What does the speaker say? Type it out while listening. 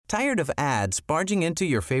Tired of ads barging into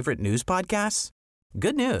your favorite news podcasts?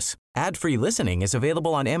 Good news. Ad-free listening is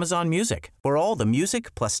available on Amazon Music for all the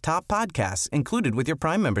music plus top podcasts included with your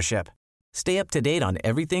Prime membership. Stay up to date on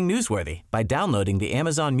everything newsworthy by downloading the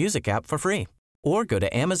Amazon Music app for free or go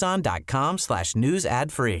to amazon.com/news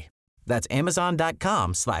ad free. That's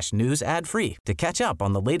amazon.com/news ad free to catch up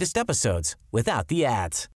on the latest episodes without the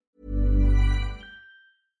ads.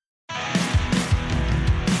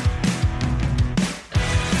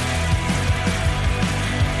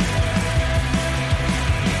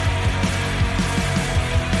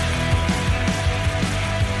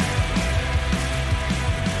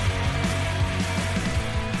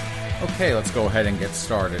 Okay, let's go ahead and get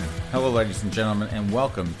started. Hello, ladies and gentlemen, and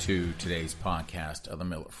welcome to today's podcast of The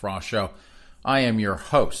Miller Frost Show. I am your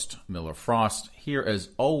host, Miller Frost, here as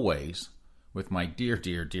always with my dear,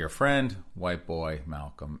 dear, dear friend, white boy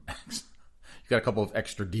Malcolm X. You got a couple of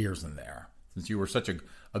extra deers in there. Since you were such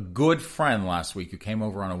a good friend last week, you came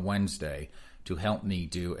over on a Wednesday to help me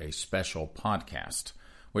do a special podcast,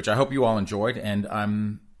 which I hope you all enjoyed, and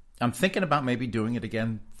I'm thinking about maybe doing it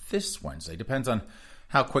again this Wednesday. Depends on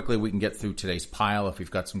how quickly we can get through today's pile. If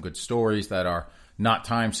we've got some good stories that are not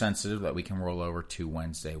time sensitive that we can roll over to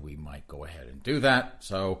Wednesday, we might go ahead and do that.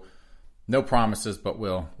 So no promises, but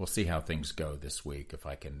we'll see how things go this week if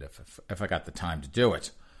I got the time to do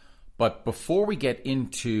it. But before we get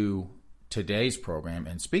into today's program,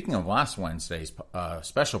 and speaking of last Wednesday's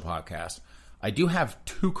special podcast, I do have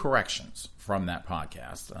two corrections from that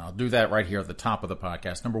podcast. I'll do that right here at the top of the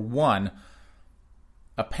podcast. Number one,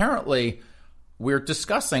 apparently we're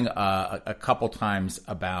discussing a couple times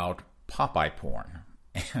about Popeye porn.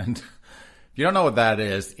 And if you don't know what that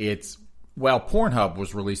is, Pornhub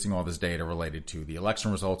was releasing all this data related to the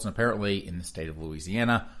election results, and apparently in the state of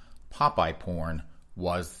Louisiana, Popeye porn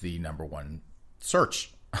was the number one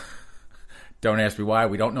search. Don't ask me why.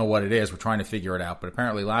 We don't know what it is. We're trying to figure it out. But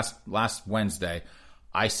apparently last Wednesday,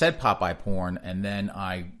 I said Popeye porn, and then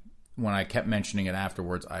when I kept mentioning it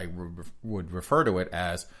afterwards, I would refer to it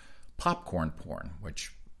as popcorn porn,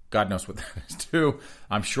 which God knows what that is too.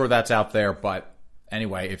 I'm sure that's out there, but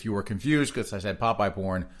anyway, if you were confused because I said Popeye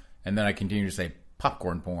porn and then I continue to say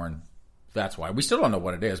popcorn porn, that's why. We still don't know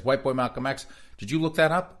what it is. White boy Malcolm X, did you look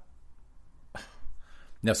that up?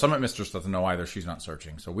 Now, Summit Mistress doesn't know either. She's not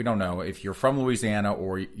searching, so we don't know. If you're from Louisiana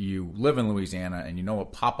or you live in Louisiana and you know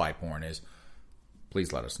what Popeye porn is,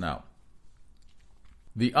 please let us know.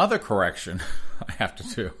 The other correction I have to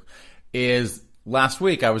do is last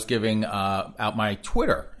week, I was giving out my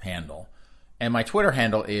Twitter handle, and my Twitter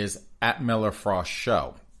handle is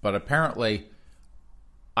 @MillerFrostShow. But apparently,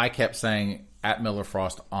 I kept saying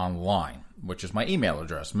 @MillerFrostOnline, which is my email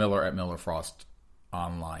address,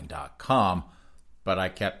 miller@millerfrostonline.com. But I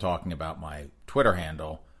kept talking about my Twitter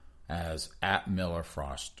handle as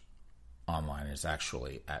 @MillerFrostOnline. It's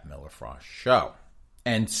actually @MillerFrostShow.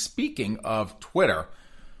 And speaking of Twitter,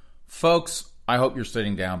 folks, I hope you're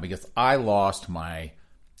sitting down because I lost my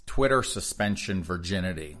Twitter suspension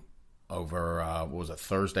virginity over, what was it,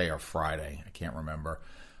 Thursday or Friday? I can't remember.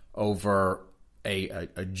 Over a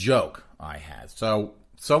joke I had. So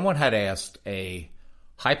someone had asked a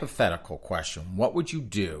hypothetical question. What would you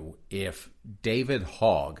do if David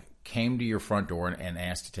Hogg came to your front door and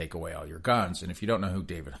asked to take away all your guns? And if you don't know who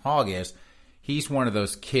David Hogg is, he's one of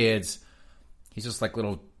those kids. He's just like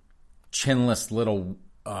little chinless little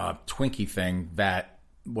Twinkie thing that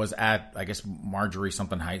was at, I guess, Marjorie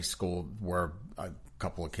something high school where a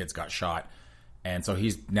couple of kids got shot. And so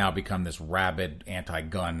he's now become this rabid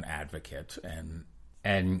anti-gun advocate.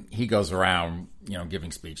 And he goes around,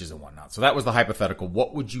 giving speeches and whatnot. So that was the hypothetical.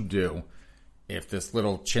 What would you do if this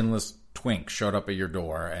little chinless twink showed up at your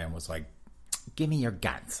door and was like, give me your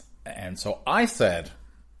guns? And so I said,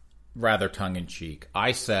 rather tongue-in-cheek,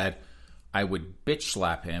 I said I would bitch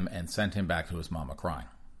slap him and send him back to his mama crying.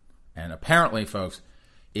 And apparently, folks,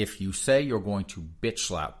 if you say you're going to bitch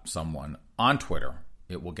slap someone on Twitter,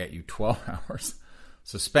 it will get you 12 hours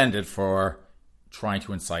suspended for trying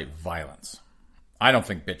to incite violence. I don't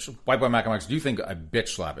think White Boy Malcolm X, do you think a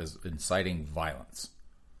bitch slap is inciting violence?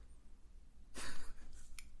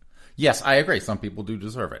 Yes, I agree. Some people do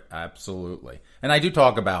deserve it. Absolutely. And I do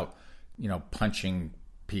talk about, punching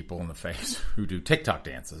people in the face who do TikTok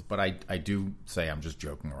dances, but I do say I'm just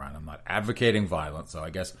joking around. I'm not advocating violence, so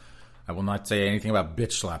I guess I will not say anything about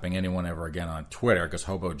bitch slapping anyone ever again on Twitter, because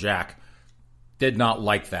Hobo Jack did not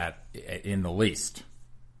like that in the least.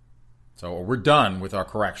 So we're done with our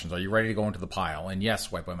corrections. Are you ready to go into the pile? And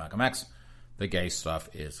yes, White Boy Malcolm X, the gay stuff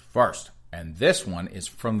is first. And this one is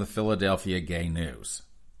from the Philadelphia Gay News.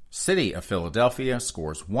 City of Philadelphia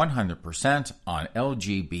scores 100% on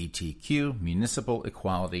LGBTQ Municipal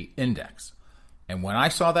Equality Index. And when I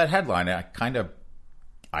saw that headline,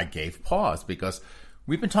 I gave pause because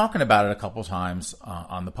we've been talking about it a couple times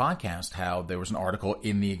on the podcast, how there was an article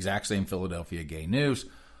in the exact same Philadelphia Gay News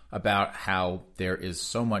about how there is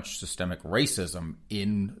so much systemic racism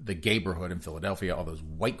in the gayborhood in Philadelphia, all those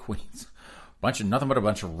white queens, nothing but a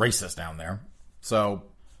bunch of racists down there. So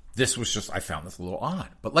this was just, I found this a little odd.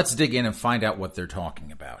 But let's dig in and find out what they're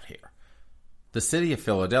talking about here. The City of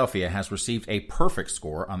Philadelphia has received a perfect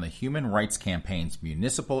score on the Human Rights Campaign's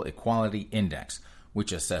Municipal Equality Index,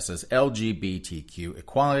 which assesses LGBTQ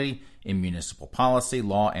equality in municipal policy,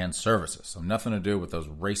 law, and services. So nothing to do with those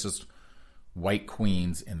racist white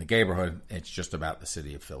queens in the gayborhood. It's just about the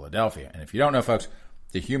City of Philadelphia. And if you don't know, folks,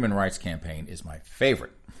 the Human Rights Campaign is my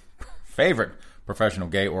favorite professional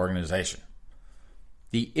gay organization.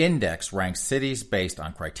 The index ranks cities based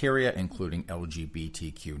on criteria including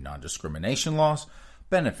LGBTQ non-discrimination laws,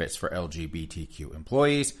 benefits for LGBTQ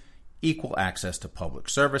employees, equal access to public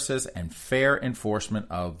services, and fair enforcement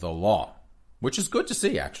of the law, which is good to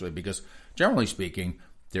see, actually, because generally speaking,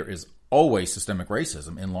 there is always systemic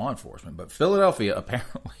racism in law enforcement. But Philadelphia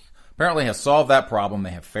apparently has solved that problem. They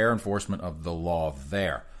have fair enforcement of the law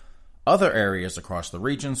there. Other areas across the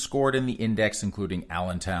region scored in the index, including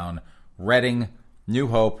Allentown, Reading, New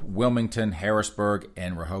Hope, Wilmington, Harrisburg,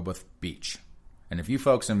 and Rehoboth Beach. And if you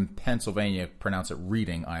folks in Pennsylvania pronounce it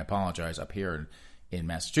Reading, I apologize. Up here in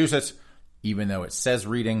Massachusetts, even though it says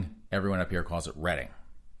Reading, everyone up here calls it Reading.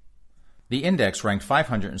 The index ranked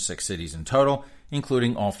 506 cities in total,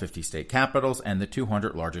 including all 50 state capitals and the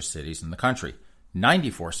 200 largest cities in the country.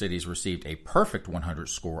 94 cities received a perfect 100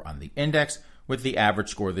 score on the index, with the average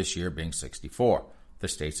score this year being 64. The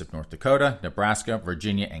states of North Dakota, Nebraska,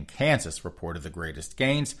 Virginia, and Kansas reported the greatest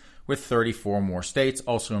gains, with 34 more states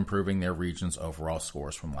also improving their region's overall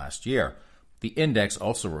scores from last year. The index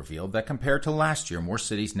also revealed that compared to last year, more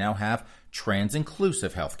cities now have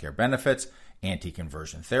trans-inclusive healthcare benefits,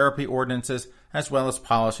 anti-conversion therapy ordinances, as well as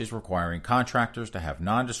policies requiring contractors to have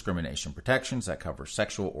non-discrimination protections that cover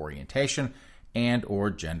sexual orientation and or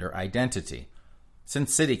gender identity.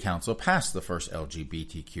 Since City Council passed the first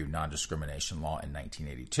LGBTQ non-discrimination law in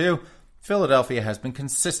 1982, Philadelphia has been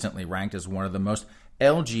consistently ranked as one of the most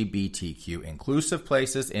LGBTQ inclusive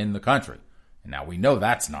places in the country. And now we know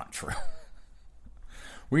that's not true.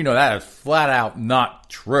 We know that is flat out not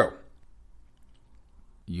true.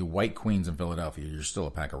 You white queens in Philadelphia, you're still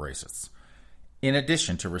a pack of racists. In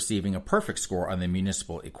addition to receiving a perfect score on the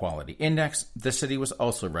Municipal Equality Index, the city was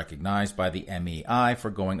also recognized by the MEI for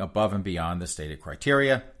going above and beyond the stated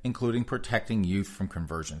criteria, including protecting youth from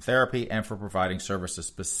conversion therapy and for providing services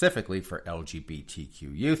specifically for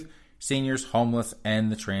LGBTQ youth, seniors, homeless,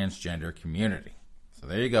 and the transgender community. So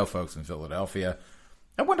there you go, folks, in Philadelphia.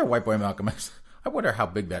 I wonder, White Boy Malcolm X, I wonder how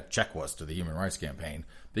big that check was to the Human Rights Campaign,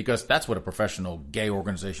 because that's what a professional gay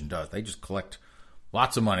organization does. They just collect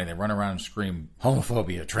lots of money. They run around and scream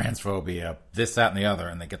homophobia, transphobia, this, that, and the other,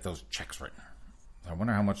 and they get those checks written. I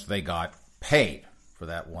wonder how much they got paid for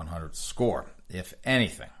that 100 score, if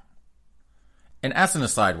anything. And as an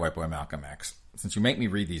aside, White Boy Malcolm X, since you make me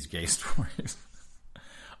read these gay stories,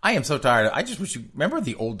 I am so tired. I just wish you remember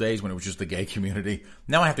the old days when it was just the gay community.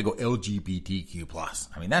 Now I have to go LGBTQ+.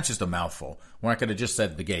 I mean, that's just a mouthful. When I could have just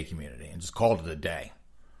said the gay community and just called it a day.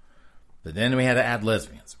 But then we had to add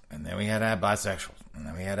lesbians, and then we had to add bisexuals, and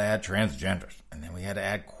then we had to add transgenders, and then we had to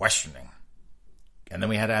add questioning, and then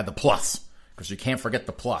we had to add the plus, because you can't forget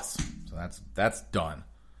the plus. So that's done.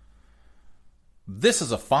 This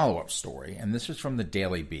is a follow-up story, and this is from the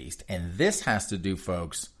Daily Beast, and this has to do,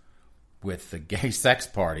 folks, with the gay sex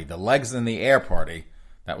party, the Legs in the Air party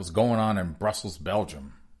that was going on in Brussels,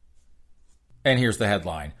 Belgium. And here's the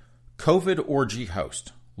headline: COVID orgy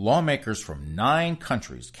host. Lawmakers from 9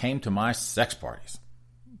 countries came to my sex parties.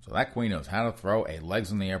 So that queen knows how to throw a Legs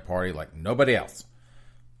in the Air party like nobody else.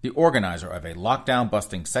 The organizer of a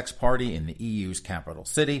lockdown-busting sex party in the EU's capital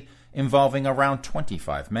city, involving around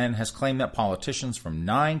 25 men, has claimed that politicians from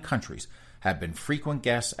 9 countries have been frequent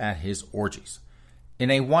guests at his orgies. In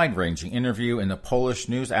a wide-ranging interview in the Polish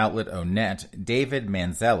news outlet Onet, David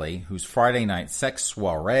Manzelli, whose Friday night sex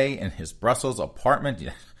soiree in his Brussels apartment,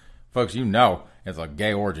 folks, you know it's a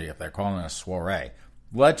gay orgy if they're calling it a soiree,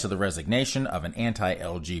 led to the resignation of an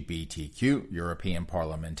anti-LGBTQ European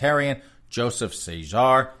parliamentarian, Joseph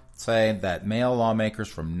Cesar, saying that male lawmakers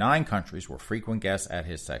from 9 countries were frequent guests at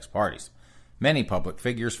his sex parties. Many public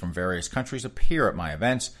figures from various countries appear at my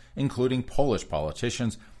events, including Polish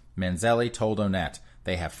politicians. Manzelli told Onet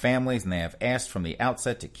they have families and they have asked from the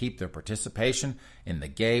outset to keep their participation in the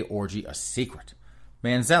gay orgy a secret.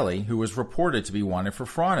 Manzelli, who was reported to be wanted for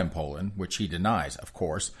fraud in Poland, which he denies, of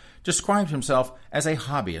course, described himself as a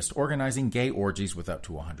hobbyist organizing gay orgies with up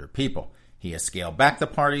to 100 people. He has scaled back the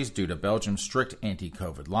parties due to Belgium's strict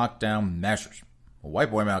anti-COVID lockdown measures. Well, white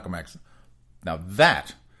boy Malcolm X. Now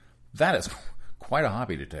that is quite a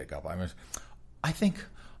hobby to take up. I mean, I think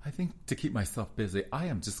to keep myself busy, I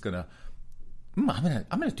am just gonna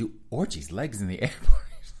do orgies, legs in the air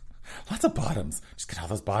parties. Lots of bottoms. Just get all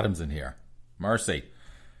those bottoms in here. Mercy.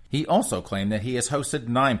 He also claimed that he has hosted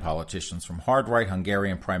 9 politicians from hard-right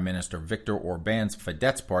Hungarian Prime Minister Viktor Orban's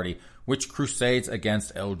Fidesz party, which crusades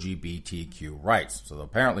against LGBTQ rights. So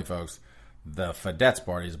apparently, folks, the Fidesz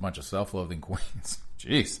party is a bunch of self-loathing queens.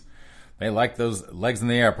 Jeez. They like those legs in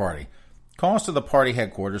the air party. Calls to the party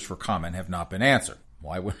headquarters for comment have not been answered.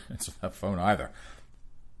 Why wouldn't answer that phone either?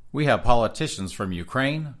 We have politicians from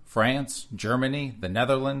Ukraine, France, Germany, the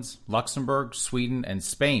Netherlands, Luxembourg, Sweden, and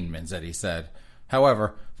Spain, Manzetti said.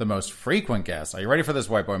 However, the most frequent guests, are you ready for this,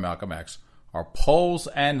 white boy Malcolm X, are Poles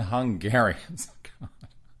and Hungarians.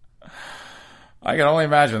 God. I can only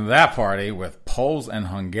imagine that party with Poles and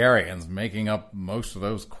Hungarians making up most of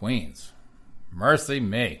those queens. Mercy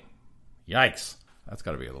me. Yikes. That's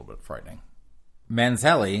got to be a little bit frightening.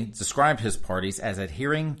 Manzelli described his parties as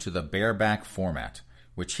adhering to the bareback format,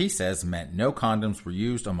 which he says meant no condoms were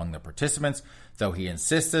used among the participants, though he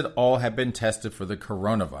insisted all had been tested for the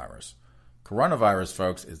coronavirus. Coronavirus,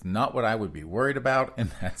 folks, is not what I would be worried about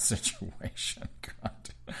in that situation. God.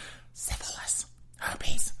 Syphilis.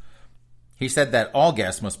 Herpes. He said that all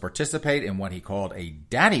guests must participate in what he called a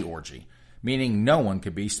daddy orgy, meaning no one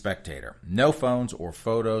could be spectator. No phones or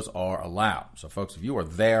photos are allowed. So, folks, if you are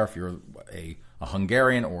there, if you're a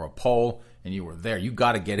Hungarian or a Pole, and you were there, you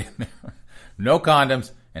got to get in there. No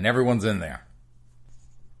condoms, and everyone's in there.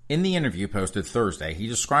 In the interview posted Thursday, he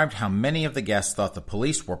described how many of the guests thought the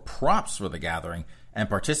police were props for the gathering, and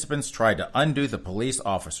participants tried to undo the police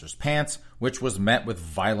officer's pants, which was met with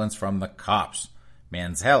violence from the cops.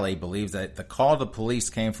 Manzelli believes that the call to police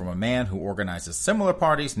came from a man who organizes similar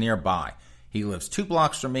parties nearby. He lives 2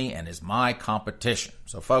 blocks from me and is my competition.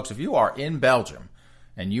 So, folks, if you are in Belgium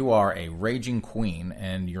and you are a raging queen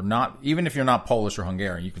and you're not, even if you're not Polish or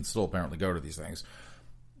Hungarian, you can still apparently go to these things.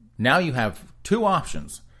 Now you have 2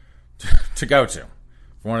 options to go to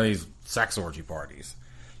for one of these sex orgy parties.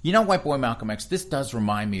 You know, white boy Malcolm X, this does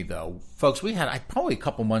remind me, though. Folks, we had, probably a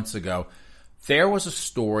couple months ago, there was a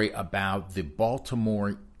story about the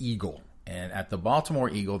Baltimore Eagle. And at the Baltimore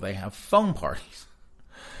Eagle, they have phone parties.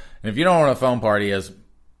 And if you don't know what a phone party is,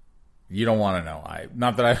 you don't want to know.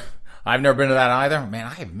 I've never been to that either. Man,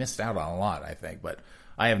 I have missed out on a lot, I think. But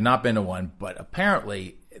I have not been to one. But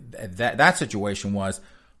apparently, that situation was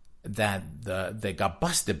that they got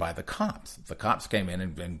busted by the cops. The cops came in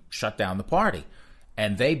and shut down the party.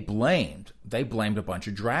 And they blamed a bunch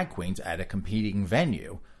of drag queens at a competing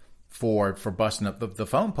venue for busting up the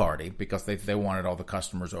phone party because they wanted all the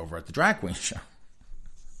customers over at the drag queen show.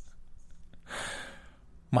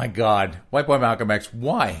 My God, white boy Malcolm X,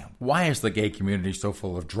 why? Why is the gay community so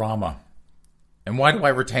full of drama? And why do I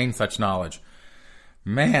retain such knowledge?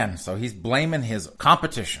 Man, so he's blaming his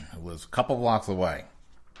competition, who lives a couple blocks away.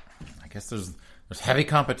 I guess there's heavy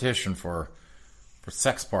competition for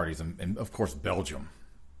sex parties in, of course, Belgium.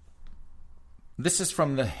 This is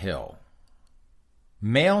from The Hill.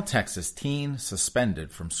 Male Texas teen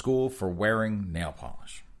suspended from school for wearing nail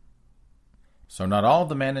polish. So not all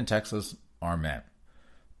the men in Texas are men.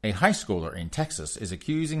 A high schooler in Texas is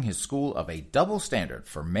accusing his school of a double standard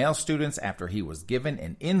for male students after he was given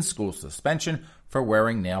an in-school suspension for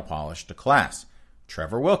wearing nail polish to class.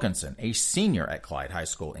 Trevor Wilkinson, a senior at Clyde High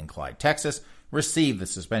School in Clyde, Texas, received the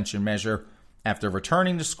suspension measure after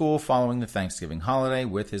returning to school following the Thanksgiving holiday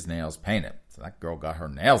with his nails painted. So that girl got her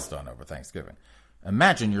nails done over Thanksgiving.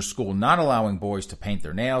 Imagine your school not allowing boys to paint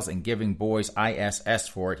their nails and giving boys ISS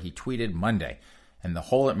for it, he tweeted Monday. And the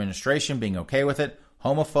whole administration being okay with it,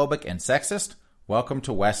 homophobic and sexist? Welcome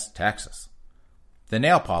to West Texas. The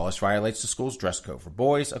nail polish violates the school's dress code for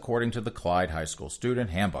boys, according to the Clyde High School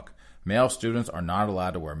Student Handbook. Male students are not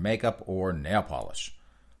allowed to wear makeup or nail polish.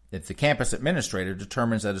 If the campus administrator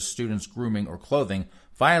determines that a student's grooming or clothing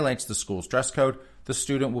violates the school's dress code, the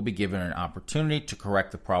student will be given an opportunity to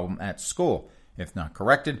correct the problem at school. If not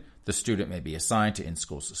corrected, the student may be assigned to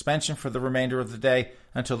in-school suspension for the remainder of the day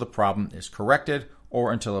until the problem is corrected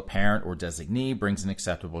or until a parent or designee brings an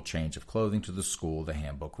acceptable change of clothing to the school, the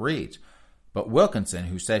handbook reads. But Wilkinson,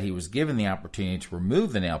 who said he was given the opportunity to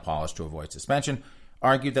remove the nail polish to avoid suspension,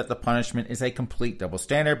 argued that the punishment is a complete double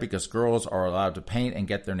standard because girls are allowed to paint and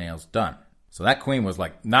get their nails done. So that queen was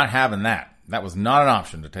like, not having that. That was not an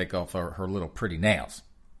option to take off her little pretty nails.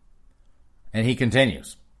 And he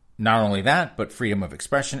continues. Not only that, but freedom of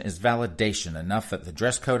expression is validation enough that the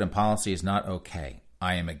dress code and policy is not okay.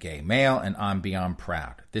 I am a gay male and I'm beyond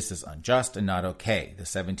proud. This is unjust and not okay. The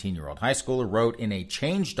 17-year-old high schooler wrote in a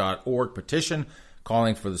change.org petition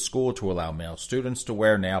calling for the school to allow male students to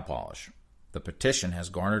wear nail polish. The petition has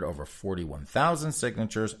garnered over 41,000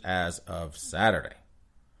 signatures as of Saturday.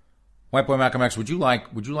 White Boy Malcolm X, would you like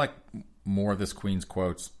more of this Queen's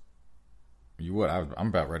quotes? You would. I'm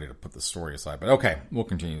about ready to put the story aside, but okay, we'll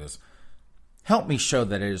continue this. Help me show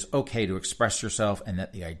that it is okay to express yourself and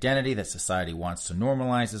that the identity that society wants to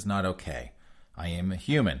normalize is not okay. I am a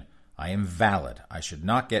human. I am valid. I should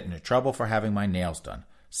not get into trouble for having my nails done.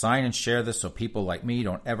 Sign and share this so people like me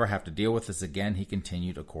don't ever have to deal with this again, he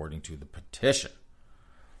continued, according to the petition.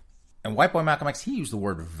 And White Boy Malcolm X, he used the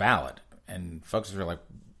word valid. And folks are like,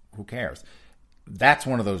 who cares? That's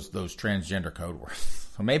one of those transgender code words.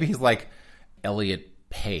 So maybe he's like Elliot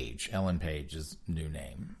Page, Ellen Page's new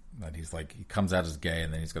name. That he's like, he comes out as gay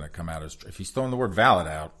and then he's going to come out as, if he's throwing the word valid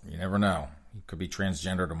out, you never know. He could be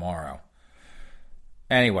transgender tomorrow.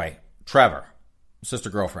 Anyway, Trevor,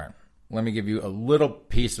 sister girlfriend, let me give you a little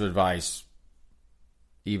piece of advice,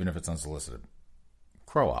 even if it's unsolicited.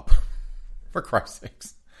 Grow up, for Christ's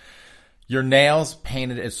sakes. Your nails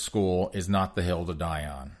painted at school is not the hill to die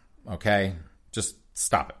on, okay? Just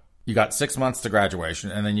stop it. You got 6 months to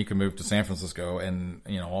graduation, and then you can move to San Francisco, and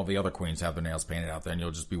all the other queens have their nails painted out there, and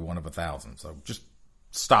you'll just be one of 1,000. So just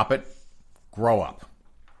stop it. Grow up.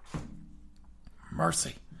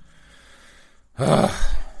 Mercy.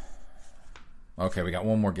 Okay, we got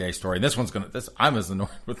one more gay story. I'm as annoyed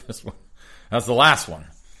with this one. That's the last one.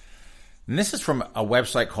 And this is from a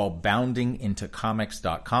website called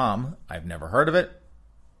boundingintocomics.com. I've never heard of it,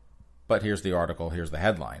 but here's the article. Here's the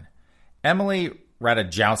headline. Emily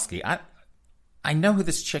Ratajkowski. I know who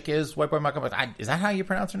this chick is. White Boy Malcolm. Is that how you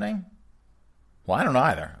pronounce her name? Well, I don't know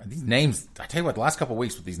either. These names, I tell you what, the last couple of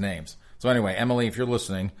weeks with these names. So anyway, Emily, if you're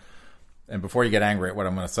listening, and before you get angry at what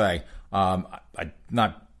I'm going to say, I'm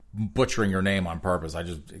not butchering your name on purpose.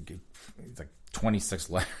 It's like 26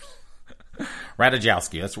 letters.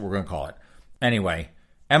 Ratajkowski, that's what we're going to call it. Anyway,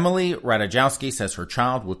 Emily Ratajkowski says her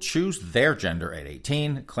child will choose their gender at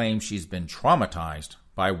 18, claims she's been traumatized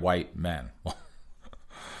by white men.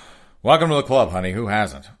 Welcome to the club, honey. Who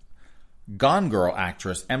hasn't? Gone Girl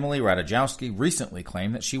actress Emily Ratajkowski recently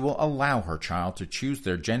claimed that she will allow her child to choose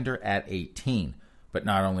their gender at 18. But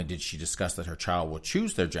not only did she discuss that her child will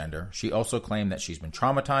choose their gender, she also claimed that she's been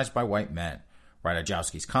traumatized by white men.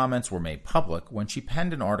 Ratajkowski's comments were made public when she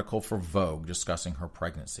penned an article for Vogue discussing her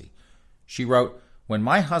pregnancy. She wrote, "When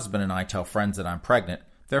my husband and I tell friends that I'm pregnant,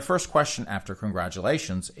 their first question after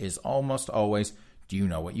congratulations is almost always, 'Do you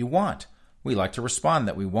know what you want?' We like to respond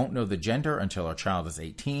that we won't know the gender until our child is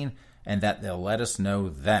 18 and that they'll let us know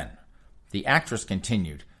then." The actress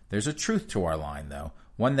continued, "There's a truth to our line, though,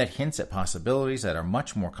 one that hints at possibilities that are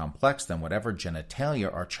much more complex than whatever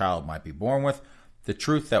genitalia our child might be born with, the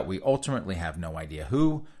truth that we ultimately have no idea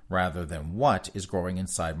who, rather than what, is growing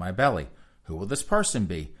inside my belly. Who will this person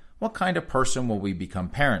be? What kind of person will we become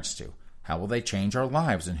parents to? How will they change our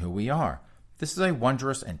lives and who we are? This is a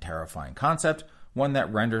wondrous and terrifying concept, one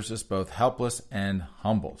that renders us both helpless and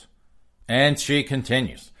humbled." And she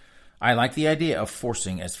continues, "I like the idea of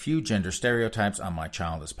forcing as few gender stereotypes on my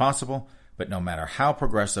child as possible, but no matter how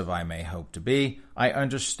progressive I may hope to be, I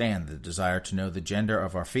understand the desire to know the gender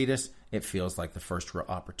of our fetus. It feels like the first real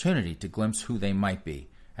opportunity to glimpse who they might be.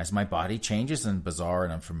 As my body changes in bizarre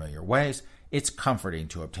and unfamiliar ways, it's comforting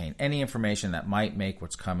to obtain any information that might make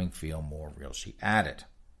what's coming feel more real," she added.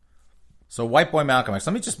 So White Boy Malcolm X,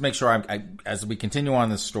 let me just make sure as we continue on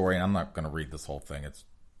this story, and I'm not going to read this whole thing. It's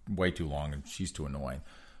way too long and she's too annoying.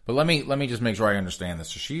 But let me just make sure I understand this.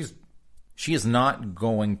 So she is not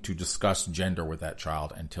going to discuss gender with that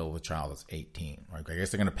child until the child is 18. Right? I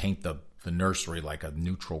guess they're going to paint the nursery like a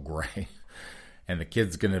neutral gray. And the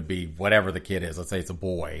kid's going to be whatever the kid is. Let's say it's a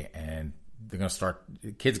boy. And the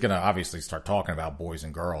kid's going to obviously start talking about boys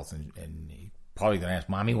and girls. And he's probably going to ask,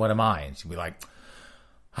 "Mommy, what am I?" And she'll be like,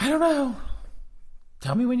 "I don't know.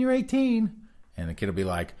 Tell me when you're 18. And the kid will be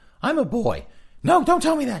like, "I'm a boy." "No, don't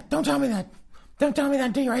tell me that. Don't tell me that. Don't tell me that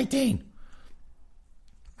until you're 18.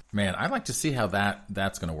 Man, I'd like to see how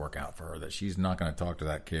that's going to work out for her, that she's not going to talk to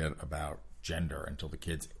that kid about gender until the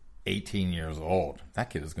kid's 18 years old. That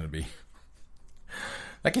kid's going to be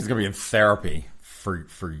in therapy for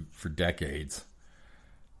decades.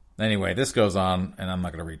 Anyway, this goes on, and I'm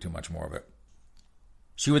not going to read too much more of it.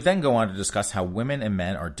 She would then go on to discuss how women and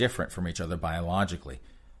men are different from each other biologically.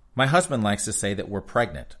 "My husband likes to say that we're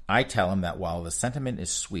pregnant. I tell him that while the sentiment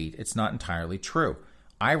is sweet, it's not entirely true.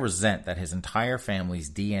 I resent that his entire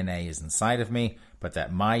family's DNA is inside of me, but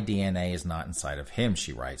that my DNA is not inside of him,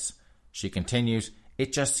 she writes. She continues,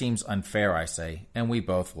 it just seems unfair, I say, and we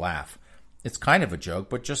both laugh. It's kind of a joke,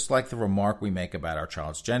 but just like the remark we make about our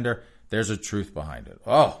child's gender, there's a truth behind it.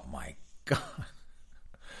 Oh, my God.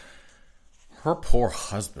 Her poor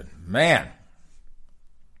husband. Man.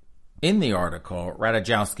 In the article,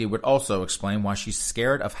 Ratajkowski would also explain why she's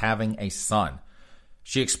scared of having a son.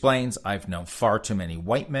 She explains, I've known far too many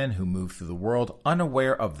white men who move through the world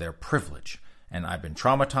unaware of their privilege, and I've been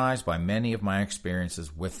traumatized by many of my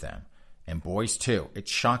experiences with them. And boys, too. It's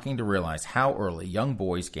shocking to realize how early young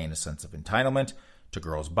boys gain a sense of entitlement to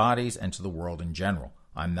girls' bodies and to the world in general.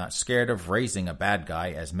 I'm not scared of raising a bad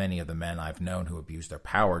guy, as many of the men I've known who abuse their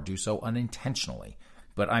power do so unintentionally.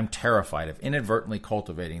 But I'm terrified of inadvertently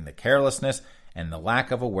cultivating the carelessness and the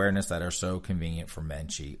lack of awareness that are so convenient for men,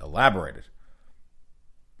 she elaborated.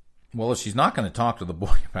 Well, if she's not going to talk to the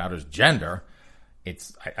boy about his gender,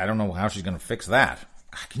 I don't know how she's going to fix that.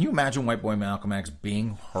 God, can you imagine white boy Malcolm X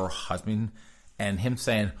being her husband and him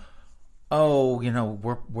saying, oh,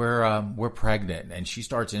 we're pregnant, and she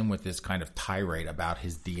starts in with this kind of tirade about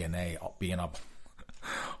his DNA being up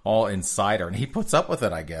all inside her, and he puts up with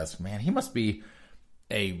it, I guess. Man, he must be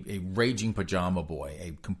a raging pajama boy,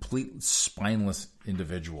 a complete spineless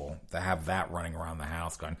individual to have that running around the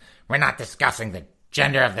house going, we're not discussing the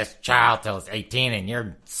gender of this child till it's 18, and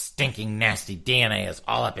your stinking, nasty DNA is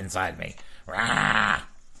all up inside me. Rah!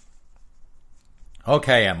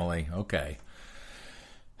 Okay, Emily, okay.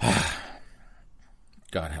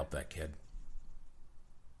 God help that kid.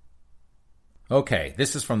 Okay,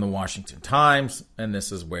 this is from the Washington Times, and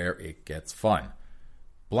this is where it gets fun.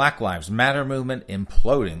 Black Lives Matter movement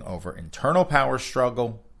imploding over internal power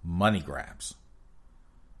struggle, money grabs.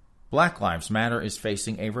 Black Lives Matter is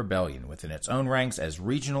facing a rebellion within its own ranks as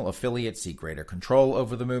regional affiliates seek greater control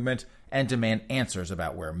over the movement and demand answers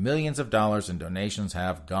about where millions of dollars in donations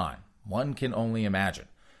have gone. One can only imagine.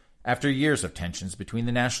 After years of tensions between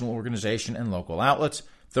the national organization and local outlets,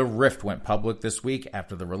 the rift went public this week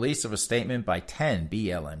after the release of a statement by 10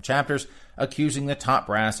 BLM chapters accusing the top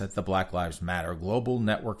brass at the Black Lives Matter Global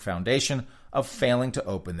Network Foundation of failing to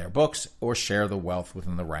open their books or share the wealth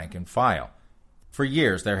within the rank and file. For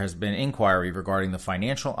years, there has been inquiry regarding the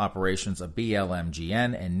financial operations of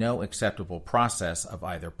BLMGN and no acceptable process of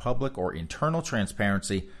either public or internal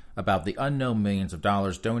transparency about the unknown millions of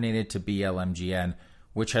dollars donated to BLMGN,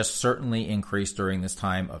 which has certainly increased during this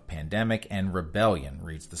time of pandemic and rebellion,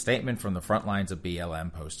 reads the statement from the front lines of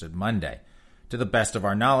BLM posted Monday. To the best of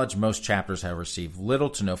our knowledge, most chapters have received little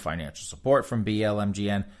to no financial support from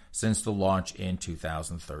BLMGN since the launch in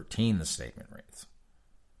 2013, the statement reads.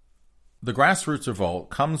 The grassroots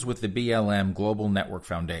revolt comes with the BLM Global Network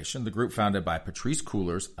Foundation, the group founded by Patrisse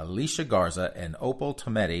Cullors, Alicia Garza, and Opal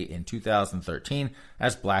Tometi in 2013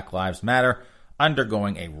 as Black Lives Matter,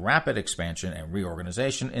 undergoing a rapid expansion and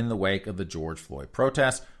reorganization in the wake of the George Floyd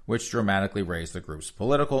protests, which dramatically raised the group's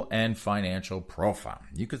political and financial profile.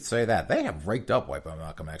 You could say that. They have raked up White Boy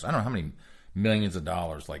Malcolm X. I don't know how many millions of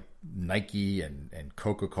dollars, like Nike and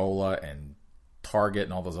Coca-Cola and Target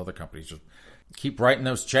and all those other companies just keep writing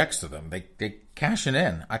those checks to them. They cashing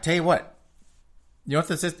in. I tell you what, you know what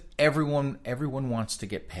this is? Everyone wants to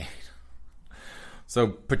get paid. So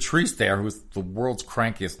Patrisse there, who's the world's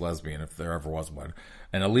crankiest lesbian, if there ever was one,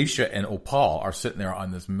 and Alicia and Opal are sitting there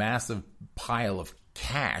on this massive pile of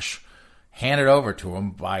cash handed over to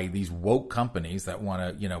them by these woke companies that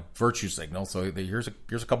want to, virtue signal. So here's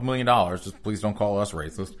a couple $1 million. Just please don't call us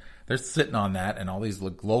racist. They're sitting on that, and all these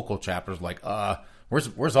local chapters like,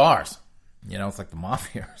 where's ours? It's like the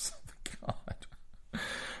mafia or something. God.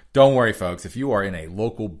 Don't worry, folks. If you are in a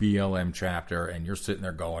local BLM chapter and you're sitting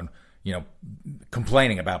there going,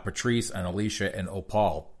 complaining about Patrisse and Alicia and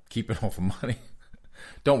Opal keeping all the money,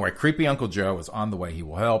 don't worry. Creepy Uncle Joe is on the way. He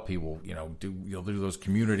will help. He will, do those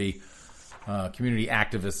community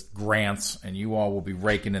activist grants, and you all will be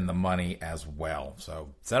raking in the money as well. So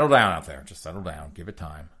settle down out there. Just settle down. Give it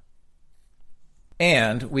time.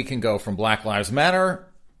 And we can go from Black Lives Matter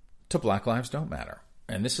to Black Lives Don't Matter.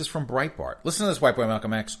 And this is from Breitbart. Listen to this, White Boy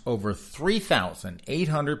Malcolm X. Over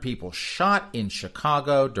 3,800 people shot in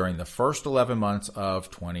Chicago during the first 11 months of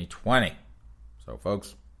 2020. So,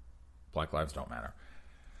 folks, Black Lives Don't Matter.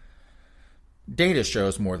 Data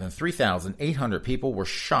shows more than 3,800 people were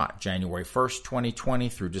shot January 1st, 2020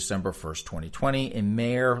 through December 1st, 2020 in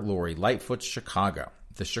Mayor Lori Lightfoot's Chicago.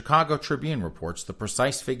 The Chicago Tribune reports the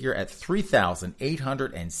precise figure at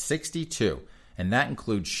 3,862, and that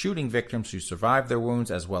includes shooting victims who survived their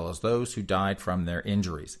wounds as well as those who died from their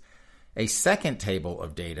injuries. A second table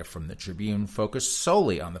of data from the Tribune focused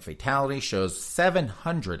solely on the fatality shows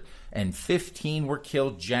 715 were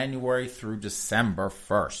killed January through December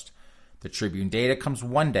 1st. The Tribune data comes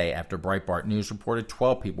one day after Breitbart News reported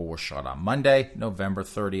 12 people were shot on Monday, November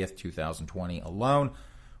 30th, 2020 alone.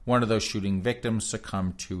 One of those shooting victims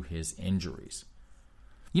succumbed to his injuries.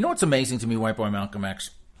 You know what's amazing to me, White Boy Malcolm X?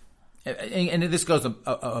 And this goes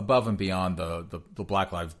above and beyond the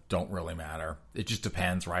Black Lives Don't Really Matter. It just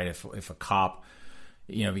depends, right? If a cop,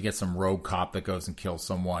 if you get some rogue cop that goes and kills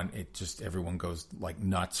someone, everyone goes like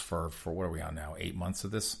nuts for what are we on now? 8 months of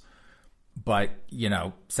this? But,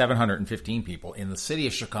 715 people in the city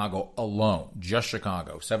of Chicago alone, just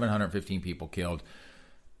Chicago, 715 people killed,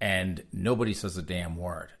 and nobody says a damn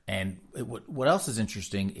word. And what else is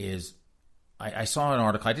interesting is I saw an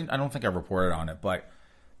article, I don't think I reported on it, but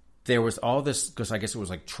there was all this, because I guess it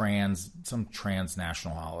was like some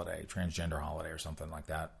transnational holiday, transgender holiday or something like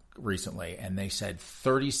that recently. And they said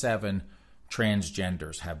 37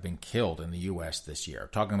 transgenders have been killed in the U.S. this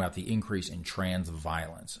year. Talking about the increase in trans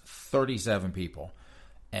violence. 37 people.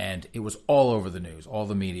 And it was all over the news. All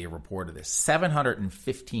the media reported this.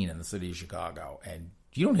 715 in the city of Chicago. And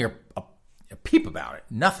you don't hear a peep about it.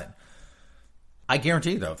 Nothing. I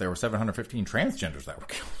guarantee, though, if there were 715 transgenders that were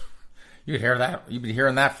killed, you'd hear that. You'd be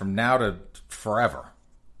hearing that from now to forever.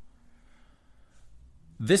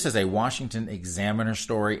 This is a Washington Examiner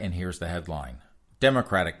story, and here's the headline.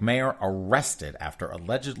 Democratic mayor arrested after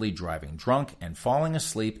allegedly driving drunk and falling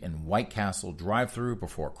asleep in White Castle drive-thru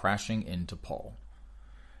before crashing into pole.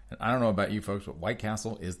 And I don't know about you folks, but White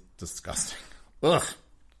Castle is disgusting. Ugh.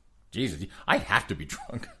 Jesus, I'd have to be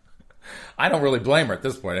drunk. I don't really blame her at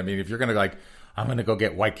this point. I mean, if you're going to I'm going to go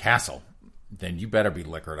get White Castle, then you better be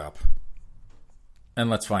liquored up. And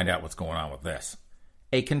let's find out what's going on with this.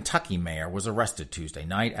 A Kentucky mayor was arrested Tuesday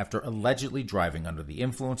night after allegedly driving under the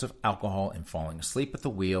influence of alcohol and falling asleep at the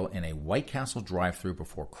wheel in a White Castle drive-thru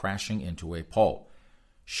before crashing into a pole.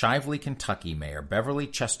 Shively, Kentucky Mayor Beverly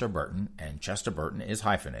Chester Burton, and Chester Burton is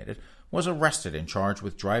hyphenated, was arrested and charged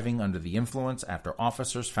with driving under the influence after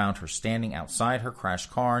officers found her standing outside her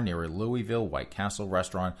crashed car near a Louisville White Castle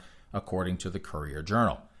restaurant, according to the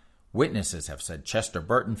Courier-Journal. Witnesses have said Chester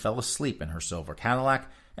Burton fell asleep in her silver Cadillac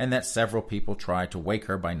and that several people tried to wake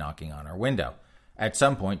her by knocking on her window. At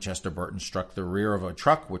some point, Chester Burton struck the rear of a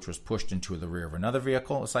truck, which was pushed into the rear of another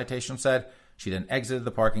vehicle, a citation said. She then exited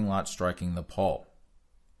the parking lot, striking the pole.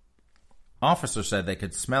 Officers said they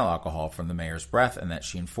could smell alcohol from the mayor's breath and that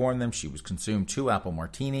she informed them she was consumed 2 apple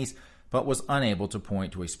martinis, but was unable to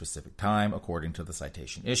point to a specific time, according to the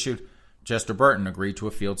citation issued. Chester Burton agreed to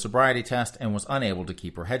a field sobriety test and was unable to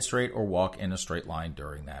keep her head straight or walk in a straight line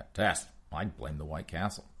during that test. I'd blame the White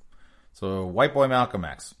Castle. So, White Boy Malcolm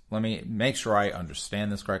X, let me make sure I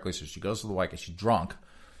understand this correctly. So she goes to the White Castle, she's drunk,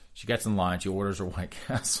 she gets in line, she orders her White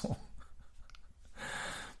Castle.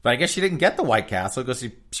 But I guess she didn't get the White Castle because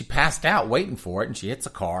she passed out waiting for it, and she hits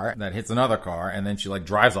a car that hits another car, and then she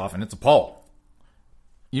drives off and hits a pole.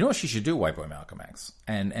 You know what she should do, White Boy Malcolm X?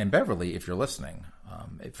 And Beverly, if you're listening,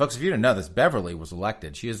 folks, if you didn't know this, Beverly was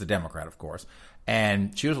elected. She is a Democrat, of course,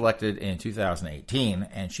 and she was elected in 2018,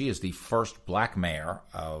 and she is the first black mayor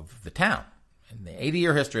of the town. In the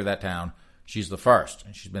 80-year history of that town, she's the first,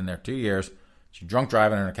 and she's been there 2 years. She's drunk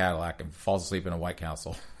driving in a Cadillac and falls asleep in a White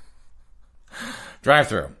Castle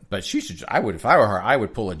drive-through. But she should. If I were her, I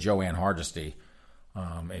would pull a Joanne Hardesty.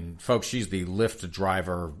 And folks, she's the Lyft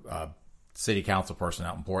driver, city council person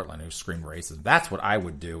out in Portland who screamed racism. That's what I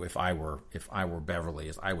would do if I were Beverly.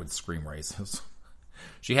 Is I would scream racism.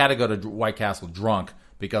 She had to go to White Castle drunk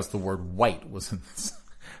because the word white was in this.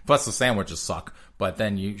 Plus the sandwiches suck. But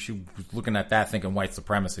then she was looking at that thinking white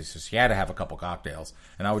supremacy, so she had to have a couple cocktails.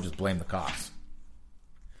 And I would just blame the cops.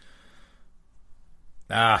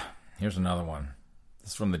 Here's another one.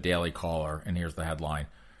 This is from the Daily Caller, and here's the headline.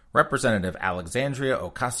 Representative Alexandria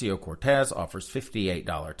Ocasio-Cortez offers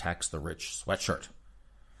 $58 tax the rich sweatshirt.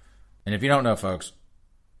 And if you don't know, folks,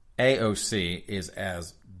 AOC is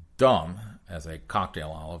as dumb as a cocktail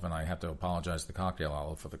olive, and I have to apologize to the cocktail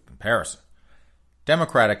olive for the comparison.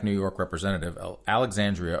 Democratic New York Representative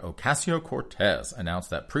Alexandria Ocasio-Cortez announced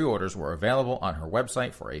that pre-orders were available on her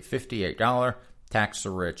website for a $58 tax the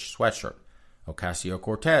rich sweatshirt.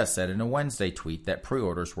 Ocasio-Cortez said in a Wednesday tweet that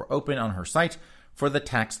pre-orders were open on her site for the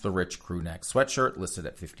Tax the Rich crew neck sweatshirt listed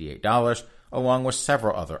at $58, along with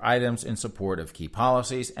several other items in support of key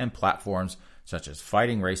policies and platforms such as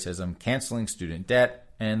fighting racism, canceling student debt,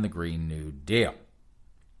 and the Green New Deal.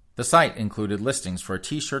 The site included listings for a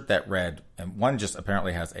t-shirt that read, and one just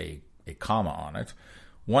apparently has a comma on it,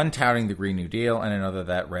 one touting the Green New Deal, and another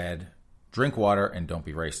that read, drink water and don't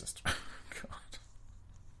be racist. God.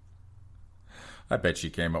 I bet she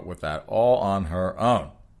came up with that all on her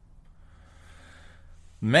own.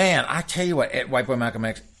 Man, I tell you what, White Boy Malcolm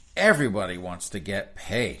X, everybody wants to get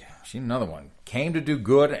paid. She's another one. Came to do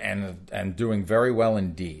good and doing very well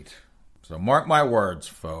indeed. So mark my words,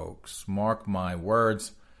 folks. Mark my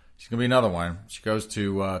words. She's going to be another one. She goes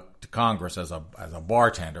to Congress as a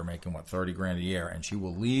bartender making, $30,000 a year. And she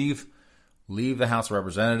will leave the House of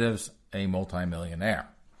Representatives a multimillionaire.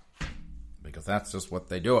 Because that's just what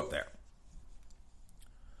they do up there.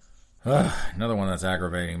 Another one that's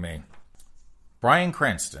aggravating me. Bryan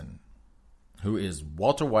Cranston, who is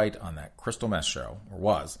Walter White on that Crystal Meth show, or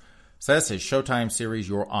was, says his Showtime series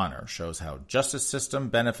Your Honor shows how justice system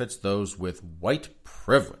benefits those with white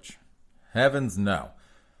privilege. Heavens no.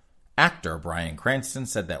 Actor Bryan Cranston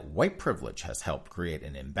said that white privilege has helped create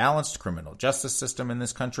an imbalanced criminal justice system in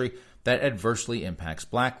this country that adversely impacts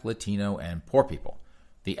Black, Latino, and poor people.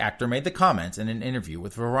 The actor made the comments in an interview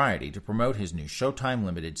with Variety to promote his new Showtime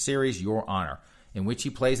limited series Your Honor, in which he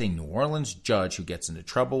plays a New Orleans judge who gets into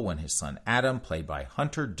trouble when his son Adam, played by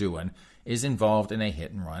Hunter Doohan, is involved in a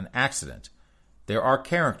hit-and-run accident. There are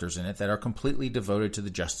characters in it that are completely devoted to the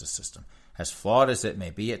justice system. As flawed as it may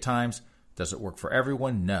be at times, does it work for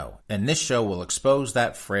everyone? No. And this show will expose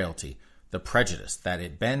that frailty, the prejudice, that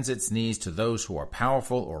it bends its knees to those who are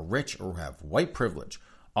powerful or rich or have white privilege,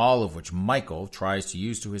 all of which Michael tries to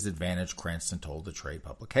use to his advantage, Cranston told the trade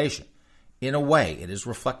publication. In a way, it is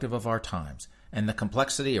reflective of our times, and the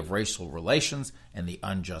complexity of racial relations, and the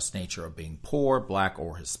unjust nature of being poor, Black,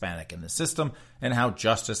 or Hispanic in the system, and how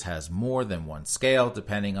justice has more than one scale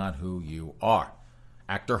depending on who you are.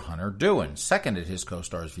 Actor Hunter Doohan seconded his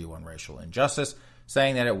co-star's view on racial injustice,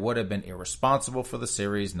 saying that it would have been irresponsible for the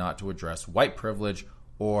series not to address white privilege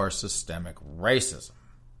or systemic racism.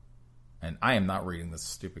 And I am not reading this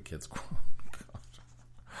stupid kid's quote.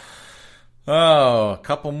 Oh, a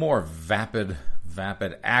couple more vapid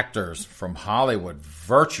actors from Hollywood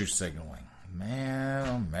virtue signaling. Man,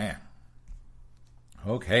 oh man.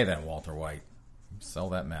 Okay then, Walter White. Sell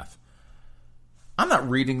that meth. I'm not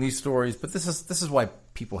reading these stories, but this is why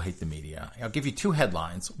people hate the media. I'll give you two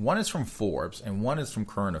headlines. One is from Forbes and one is from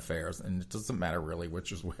Current Affairs, and it doesn't matter really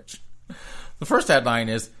which is which. The first headline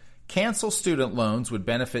is, cancel student loans would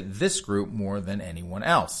benefit this group more than anyone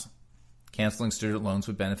else. Canceling student loans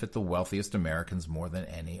would benefit the wealthiest Americans more than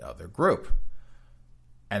any other group.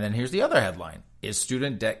 And then here's the other headline. Is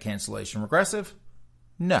student debt cancellation regressive?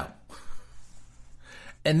 No.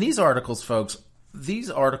 And these articles, folks, these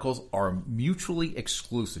articles are mutually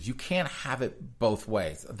exclusive. You can't have it both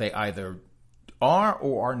ways. They either are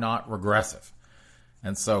or are not regressive.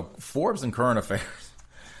 And so Forbes and Current Affairs,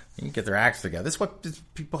 you can get their acts together. This is what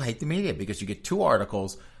people hate the media, because you get two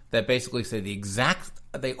articles that basically say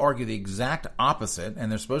they argue the exact opposite,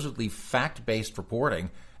 and they're supposedly fact-based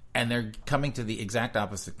reporting, and they're coming to the exact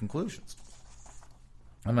opposite conclusions.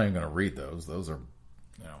 I'm not even going to read those. Those are,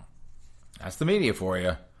 that's the media for you.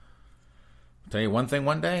 I'll tell you one thing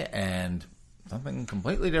one day and something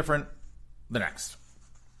completely different the next.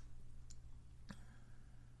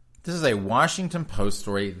 This is a Washington Post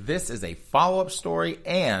story. This is a follow-up story.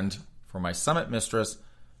 And for my summit mistress,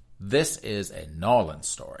 this is a Nolans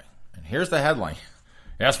story. And here's the headline.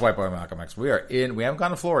 Yes, White Boy Malcolm X. We haven't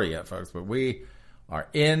gone to Florida yet, folks, but we are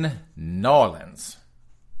in New Orleans.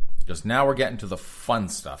 Because now we're getting to the fun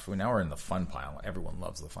stuff. Now we're in the fun pile. Everyone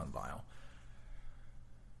loves the fun pile.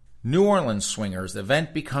 New Orleans swingers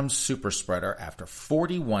event becomes super spreader after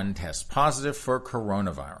 41 test positive for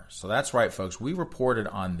coronavirus. So that's right, folks. We reported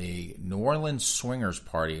on the New Orleans swingers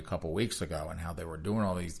party a couple weeks ago and how they were doing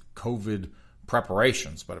all these COVID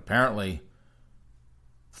preparations. But apparently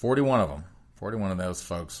 41 of those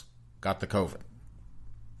folks got the COVID.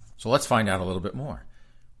 So let's find out a little bit more.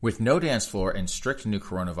 With no dance floor and strict new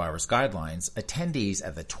coronavirus guidelines, attendees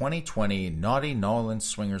at the 2020 Naughty New Orleans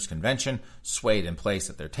Swingers Convention swayed in place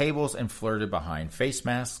at their tables and flirted behind face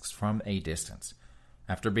masks from a distance.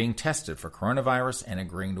 After being tested for coronavirus and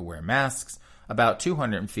agreeing to wear masks, about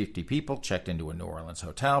 250 people checked into a New Orleans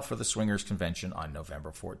hotel for the Swingers Convention on November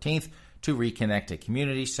 14th to reconnect a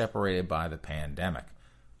community separated by the pandemic.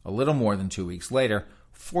 A little more than 2 weeks later,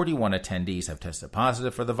 41 attendees have tested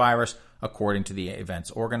positive for the virus, according to the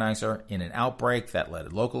event's organizer, in an outbreak that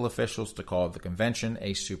led local officials to call the convention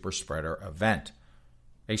a super spreader event.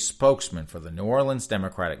 A spokesman for the New Orleans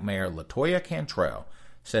Democratic Mayor LaToya Cantrell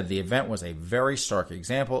said the event was a very stark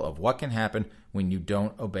example of what can happen when you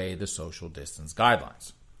don't obey the social distance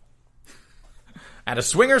guidelines. At a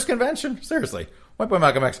swingers convention? Seriously, White Boy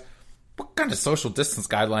Malcolm X, what kind of social distance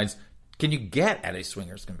guidelines can you get at a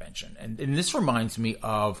swingers convention? And this reminds me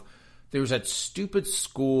of, there was that stupid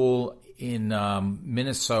school in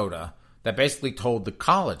Minnesota that basically told the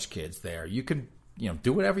college kids there, you can,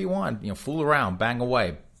 do whatever you want, fool around, bang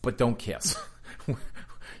away, but don't kiss. You're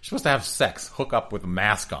supposed to have sex, hook up with a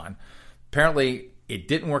mask on. Apparently, it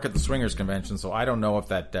didn't work at the Swingers Convention, so I don't know if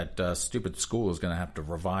that stupid school is going to have to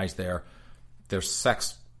revise their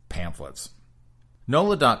sex pamphlets.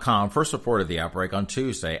 NOLA.com first reported the outbreak on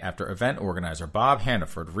Tuesday after event organizer Bob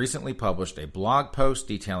Hannaford recently published a blog post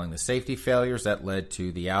detailing the safety failures that led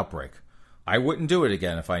to the outbreak. I wouldn't do it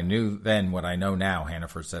again if I knew then what I know now,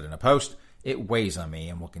 Hannaford said in a post. It weighs on me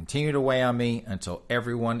and will continue to weigh on me until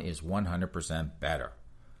everyone is 100% better.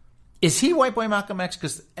 Is he White Boy Malcolm X?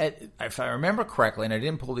 Because if I remember correctly, and I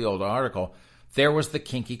didn't pull the old article, there was the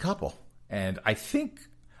kinky couple. And I think...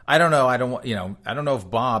 I don't know. I don't know if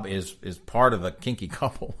Bob is part of the kinky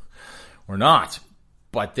couple or not,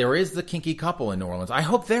 but there is the kinky couple in New Orleans. I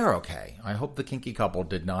hope they're okay. I hope the kinky couple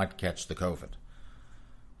did not catch the COVID.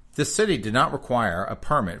 The city did not require a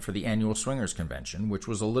permit for the annual Swingers Convention, which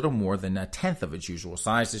was a little more than a tenth of its usual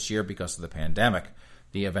size this year because of the pandemic.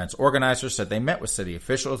 The event's organizers said they met with city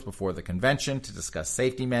officials before the convention to discuss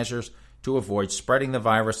safety measures to avoid spreading the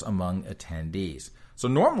virus among attendees. So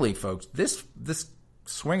normally, folks, this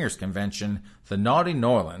Swingers Convention, the Naughty New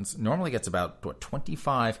Orleans, normally gets about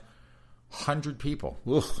 2,500 people.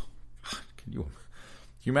 Ugh. Can you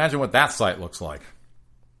imagine what that site looks like?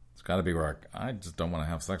 It's got to be where I just don't want to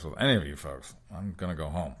have sex with any of you folks. I'm going to go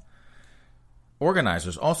home.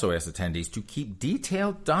 Organizers also asked attendees to keep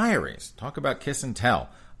detailed diaries, talk about kiss and tell,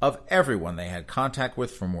 of everyone they had contact with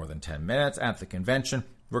for more than 10 minutes at the convention,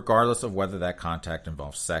 regardless of whether that contact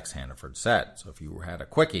involved sex, Hannaford said. So if you had a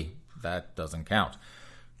quickie, that doesn't count.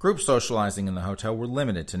 Group socializing in the hotel were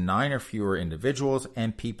limited to 9 or fewer individuals,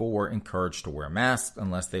 and people were encouraged to wear masks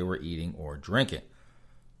unless they were eating or drinking.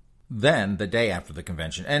 Then, the day after the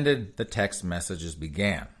convention ended, the text messages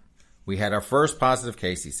began. We had our first positive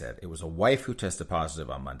case, he said. It was a wife who tested positive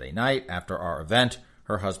on Monday night after our event.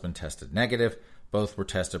 Her husband tested negative. Both were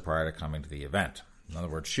tested prior to coming to the event. In other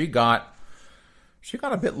words, she got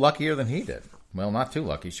a bit luckier than he did. Well, not too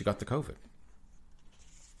lucky. She got the COVID.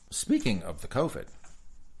 Speaking of the COVID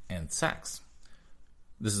and sex,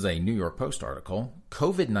 this is a New York Post article.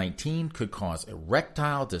 COVID-19 could cause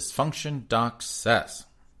erectile dysfunction, doc says.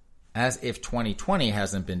 As if 2020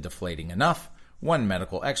 hasn't been deflating enough, one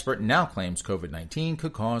medical expert now claims COVID-19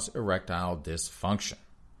 could cause erectile dysfunction.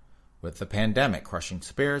 With the pandemic crushing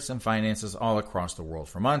spirits and finances all across the world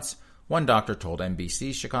for months, one doctor told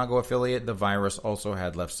NBC's Chicago affiliate the virus also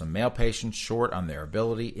had left some male patients short on their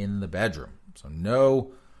ability in the bedroom. So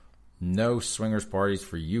no swingers parties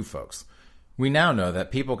for you folks. We now know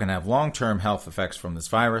that people can have long-term health effects from this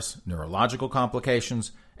virus, neurological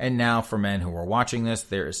complications, and now for men who are watching this,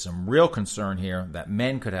 there is some real concern here that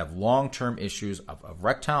men could have long-term issues of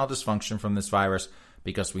erectile dysfunction from this virus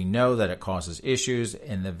because we know that it causes issues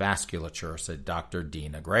in the vasculature, said Dr.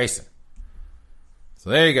 Dina Grayson. So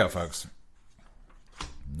there you go, folks.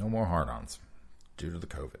 No more hard-ons due to the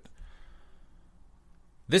COVID.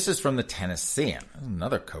 This is from the Tennessean.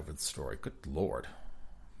 Another COVID story. Good Lord.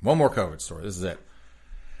 One more COVID story. This is it.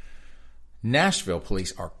 Nashville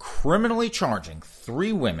police are criminally charging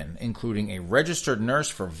 3 women, including a registered nurse,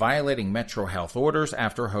 for violating Metro Health orders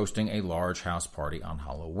after hosting a large house party on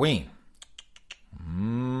Halloween.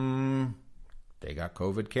 They got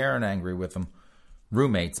COVID Karen angry with them.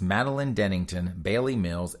 Roommates Madeline Dennington, Bailey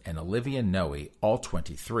Mills, and Olivia Noe, all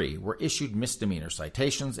 23, were issued misdemeanor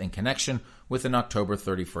citations in connection with an October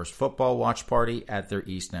 31st football watch party at their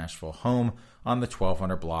East Nashville home on the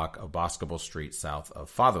 1200 block of Boscobel Street south of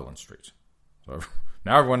Fatherland Street. So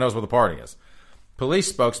now everyone knows where the party is. Police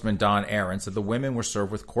spokesman Don Aaron said the women were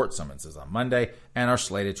served with court summonses on Monday and are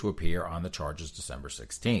slated to appear on the charges December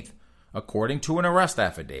 16th. According to an arrest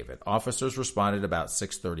affidavit, officers responded about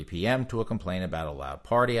 6:30 p.m. to a complaint about a loud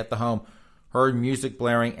party at the home, heard music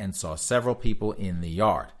blaring, and saw several people in the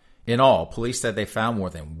yard. In all, police said they found more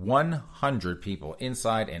than 100 people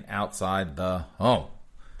inside and outside the home.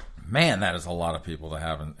 Man, that is a lot of people to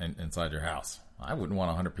have inside your house. I wouldn't want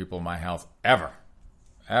 100 people in my house ever.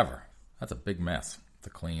 Ever. That's a big mess to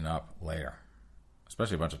clean up later.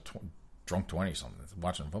 Especially a bunch of drunk 20-somethings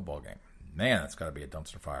watching a football game. Man, that's got to be a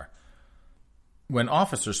dumpster fire. When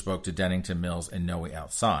officers spoke to Dennington, Mills, and Noe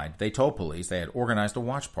outside, they told police they had organized a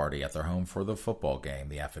watch party at their home for the football game,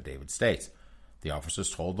 the affidavit states. The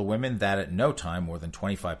officers told the women that at no time more than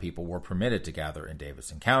 25 people were permitted to gather in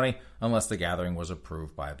Davidson County unless the gathering was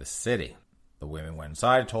approved by the city. The women went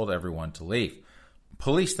inside and told everyone to leave.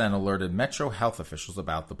 Police then alerted Metro Health officials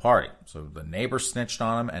about the party. So the neighbors snitched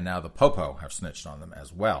on them, and now the Popo have snitched on them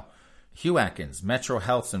as well. Hugh Atkins, Metro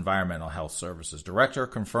Health's Environmental Health Services Director,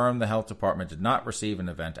 confirmed the health department did not receive an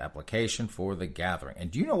event application for the gathering.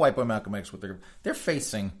 And do you know White Boy Malcolm X, what they're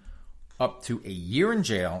facing up to a year in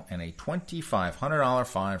jail and a $2,500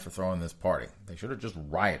 fine for throwing this party. They should have just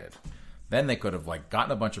rioted. Then they could have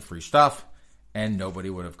gotten a bunch of free stuff and nobody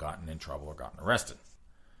would have gotten in trouble or gotten arrested.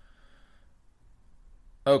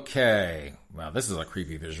 Okay, well, this is a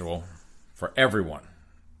creepy visual for everyone,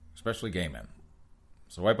 especially gay men.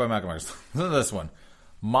 So White Boy Malcolm X, listen to this one.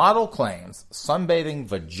 Model claims sunbathing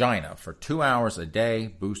vagina for 2 hours a day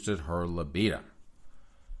boosted her libido.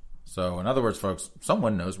 So in other words, folks,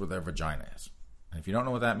 someone knows where their vagina is. And if you don't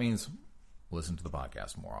know what that means, listen to the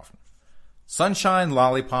podcast more often. Sunshine,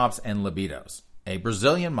 lollipops, and libidos. A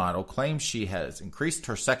Brazilian model claims she has increased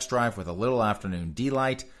her sex drive with a little afternoon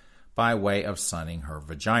delight by way of sunning her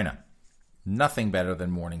vagina. Nothing better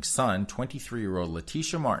than morning sun, 23-year-old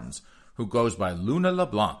Letitia Martins, who goes by Luna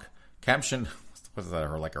LeBlanc, captioned, what is that,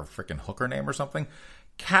 her freaking hooker name or something?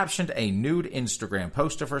 Captioned a nude Instagram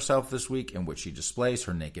post of herself this week in which she displays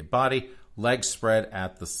her naked body, legs spread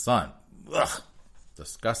at the sun. Ugh.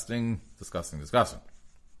 Disgusting, disgusting, disgusting.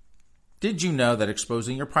 Did you know that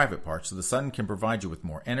exposing your private parts to the sun can provide you with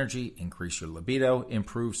more energy, increase your libido,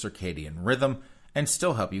 improve circadian rhythm, and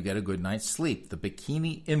still help you get a good night's sleep? The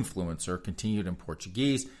bikini influencer continued in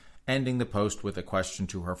Portuguese, ending the post with a question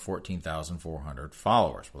to her 14,400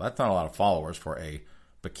 followers. Well, that's not a lot of followers for a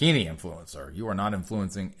bikini influencer. You are not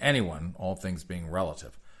influencing anyone, all things being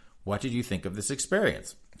relative. What did you think of this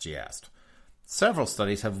experience? She asked. Several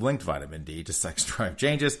studies have linked vitamin D to sex drive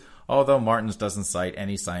changes, although Martins doesn't cite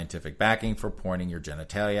any scientific backing for pointing your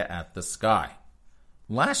genitalia at the sky.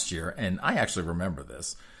 Last year, and I actually remember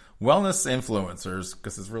this, wellness influencers,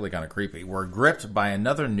 because it's really kind of creepy, were gripped by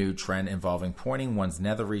another new trend involving pointing one's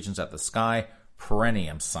nether regions at the sky,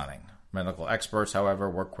 perineum sunning. Medical experts, however,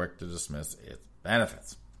 were quick to dismiss its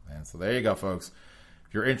benefits. And so there you go, folks.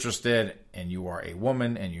 If you're interested and you are a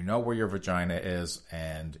woman and you know where your vagina is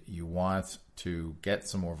and you want to get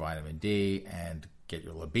some more vitamin D and get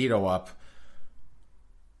your libido up,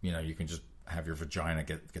 you can just have your vagina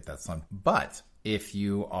get that sun. But if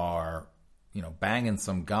you are, banging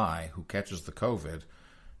some guy who catches the COVID,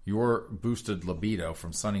 your boosted libido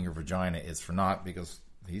from sunning your vagina is for naught, because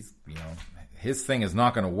he's, his thing is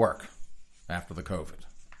not going to work after the COVID.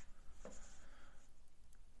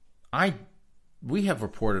 We have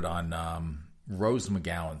reported on Rose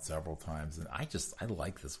McGowan several times, and I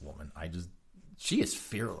like this woman. She is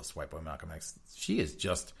fearless, White Boy Malcolm X.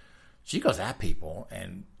 She goes at people,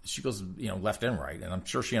 and she goes, left and right. And I'm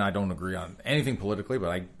sure she and I don't agree on anything politically,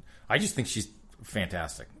 but I just think she's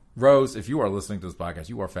fantastic. Rose, if you are listening to this podcast,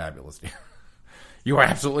 you are fabulous, dear. You are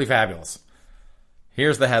absolutely fabulous.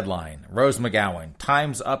 Here's the headline. Rose McGowan,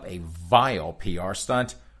 times up a vile PR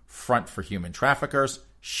stunt, front for human traffickers,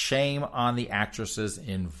 shame on the actresses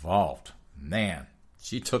involved. Man,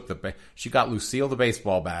 she got Lucille the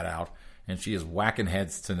baseball bat out, and she is whacking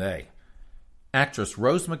heads today. Actress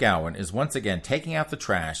Rose McGowan is once again taking out the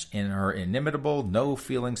trash in her inimitable,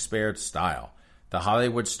 no-feelings-spared style. The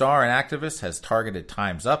Hollywood star and activist has targeted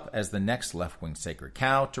Time's Up as the next left-wing sacred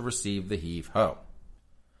cow to receive the heave-ho.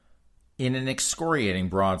 In an excoriating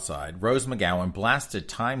broadside, Rose McGowan blasted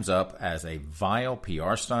Time's Up as a vile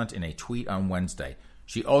PR stunt in a tweet on Wednesday.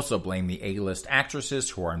 She also blamed the A-list actresses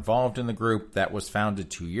who are involved in the group that was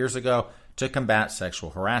founded 2 years ago to combat sexual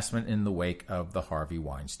harassment in the wake of the Harvey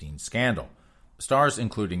Weinstein scandal. Stars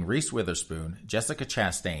including Reese Witherspoon, Jessica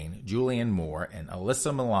Chastain, Julianne Moore, and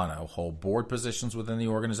Alyssa Milano hold board positions within the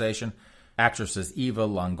organization. Actresses Eva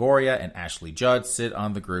Longoria and Ashley Judd sit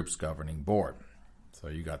on the group's governing board. So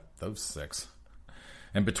you got those six.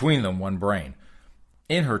 And between them, one brain.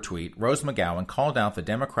 In her tweet, Rose McGowan called out the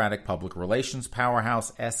Democratic public relations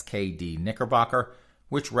powerhouse SKD Knickerbocker,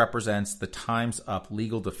 which represents the Time's Up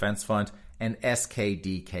Legal Defense Fund, and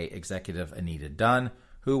SKDK executive Anita Dunn,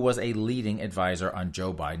 who was a leading advisor on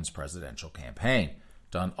Joe Biden's presidential campaign.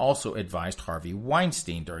 Dunn also advised Harvey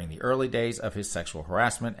Weinstein during the early days of his sexual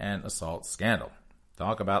harassment and assault scandal.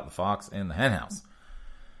 Talk about the fox in the henhouse.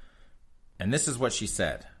 And this is what she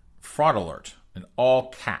said. Fraud alert, in all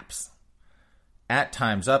caps. At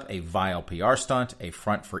Time's Up, a vile PR stunt, a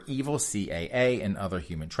front for evil CAA and other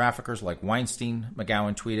human traffickers like Weinstein,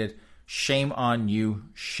 McGowan tweeted, shame on you,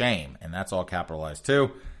 shame. And that's all capitalized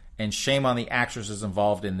too. And shame on the actresses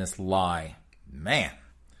involved in this lie. Man.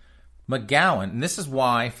 McGowan, and this is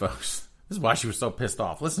why, folks, this is why she was so pissed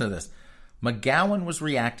off. Listen to this. McGowan was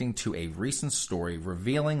reacting to a recent story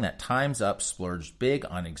revealing that Time's Up splurged big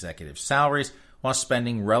on executive salaries while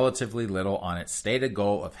spending relatively little on its stated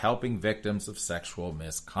goal of helping victims of sexual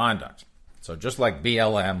misconduct. So just like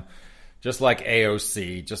BLM, just like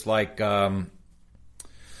AOC, just like a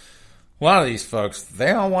lot of these folks,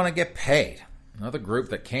 they all want to get paid. Another group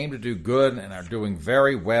that came to do good and are doing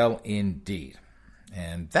very well indeed.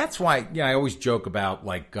 And that's why, I always joke about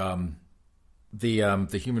like the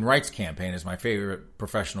Human Rights Campaign is my favorite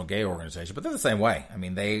professional gay organization, but they're the same way. I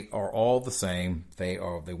mean, they are all the same. They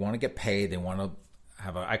want to get paid. They want to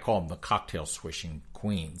have I call them the cocktail swishing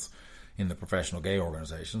queens in the professional gay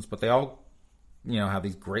organizations, but they all, have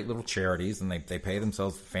these great little charities, and they pay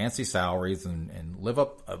themselves fancy salaries and live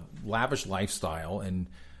up a lavish lifestyle, and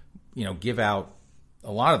give out.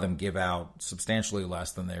 A lot of them give out substantially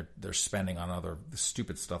less than they're spending on other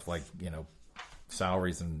stupid stuff like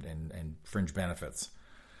salaries and fringe benefits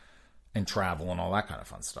and travel and all that kind of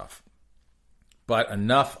fun stuff. But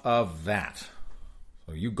enough of that.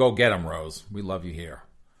 So you go get them, Rose. We love you here.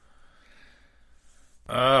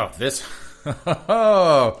 Oh, this.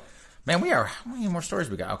 Oh, man, how many more stories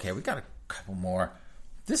we got? Okay, we got a couple more.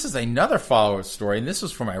 This is another follow-up story, and this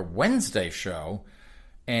was from our Wednesday show.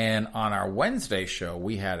 And on our Wednesday show,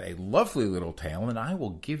 we had a lovely little tale, and I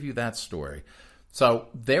will give you that story. So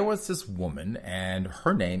there was this woman, and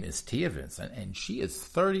her name is Tia Vincent, and she is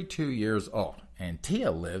 32 years old. And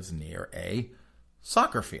Tia lives near a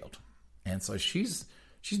soccer field. And so she's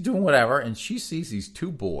doing whatever, and she sees these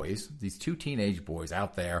two teenage boys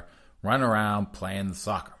out there running around playing the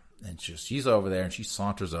soccer. And she's over there, and she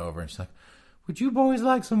saunters over, and she's like, "Would you boys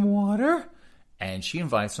like some water?" And she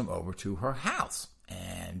invites them over to her house.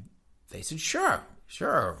 And they said, sure,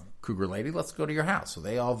 cougar lady, let's go to your house. So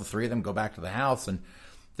the three of them go back to the house, and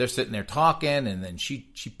they're sitting there talking, and then she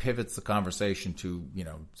pivots the conversation to,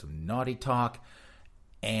 some naughty talk,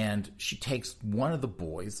 and she takes one of the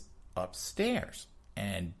boys upstairs.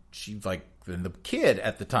 And she's like, and the kid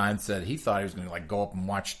at the time said he thought he was going to go up and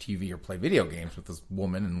watch TV or play video games with this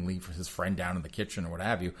woman and leave his friend down in the kitchen or what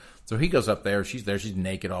have you. So he goes up there, she's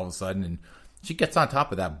naked all of a sudden, and she gets on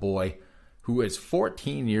top of that boy who is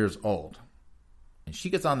 14 years old. And she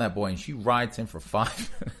gets on that boy and she rides him for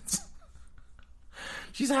 5 minutes.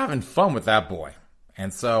 She's having fun with that boy.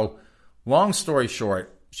 And so, long story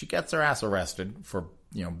short, she gets her ass arrested for,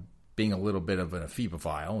 being a little bit of an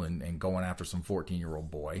ephebophile and going after some 14-year-old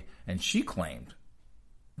boy. And she claimed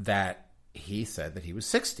that he said that he was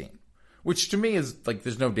 16. Which to me is like,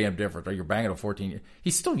 there's no damn difference. Or you're banging a 14-year-old.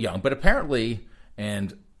 He's still young, but apparently,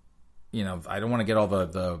 and, I don't want to get all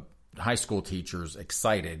the high school teachers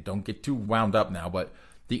excited. Don't get too wound up now, but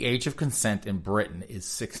the age of consent in Britain is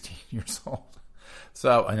 16 years old.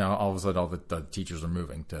 So I know all of a sudden all the teachers are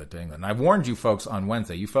moving to England. And I warned you folks on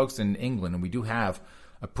Wednesday, you folks in England, and we do have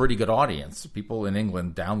a pretty good audience. People in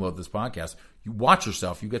England download this podcast. You watch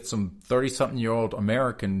yourself. You get some 30-something-year-old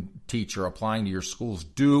American teacher applying to your schools.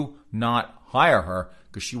 Do not hire her,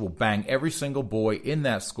 because she will bang every single boy in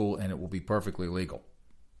that school, and it will be perfectly legal.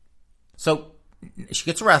 So she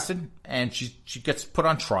gets arrested, and she gets put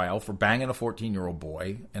on trial for banging a 14-year-old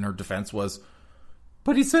boy, and her defense was,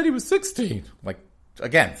 but he said he was 16. Like,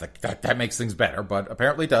 again, that makes things better, but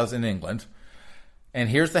apparently it does in England. And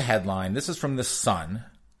here's the headline. This is from The Sun.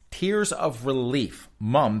 Tears of relief.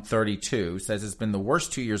 Mum, 32, says it's been the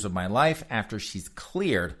worst 2 years of my life after she's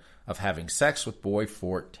cleared of having sex with boy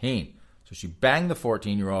 14. So she banged the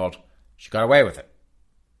 14-year-old. She got away with it.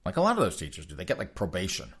 Like a lot of those teachers do. They get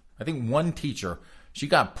probation. I think one teacher, she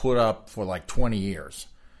got put up for 20 years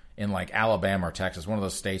in Alabama or Texas, one of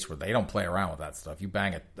those states where they don't play around with that stuff. You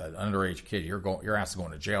bang an underage kid, your ass is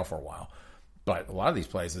going to jail for a while. But a lot of these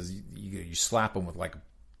places, you slap them with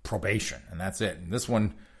probation, and that's it. And this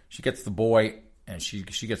one, she gets the boy, and she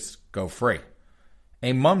gets go free.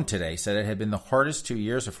 A mum today said it had been the hardest 2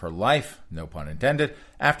 years of her life, no pun intended,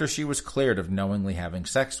 after she was cleared of knowingly having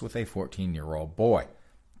sex with a 14-year-old boy.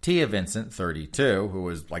 Tia Vincent, 32, who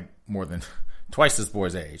was more than twice this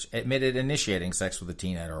boy's age, admitted initiating sex with a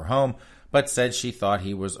teen at her home, but said she thought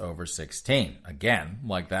he was over 16. Again,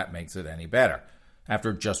 that makes it any better.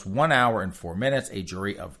 After just 1 hour and 4 minutes, a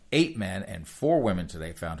jury of 8 men and 4 women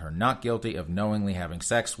today found her not guilty of knowingly having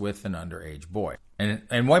sex with an underage boy.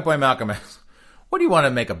 And White Boy Malcolm asks, what do you want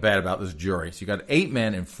to make a bet about this jury? So you got 8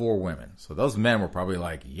 men and 4 women. So those men were probably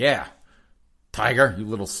like, yeah, Tiger, you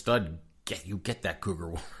little stud, you get that cougar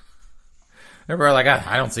woman. They were like,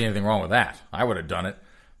 I don't see anything wrong with that. I would have done it.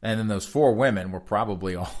 And then those 4 women were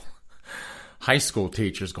probably all high school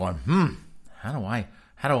teachers going, how do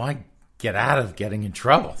I get out of getting in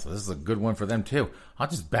trouble? So this is a good one for them too. I'll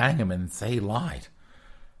just bang him and say he lied.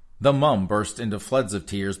 The mum burst into floods of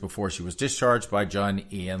tears before she was discharged by John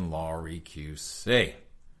Ian Lowry QC.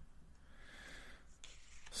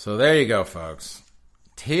 So there you go, folks.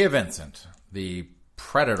 Tia Vincent, the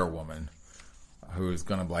predator woman who's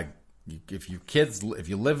going to if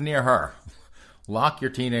you live near her, lock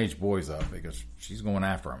your teenage boys up because she's going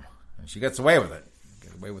after them. And she gets away with it.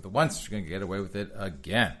 Get away with it once, she's going to get away with it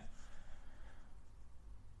again.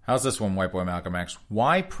 How's this one, White Boy Malcolm X?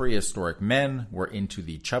 Why prehistoric men were into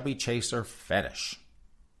the chubby chaser fetish.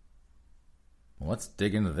 Well, let's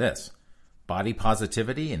dig into this. Body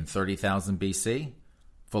positivity in 30,000 BC.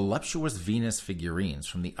 Voluptuous Venus figurines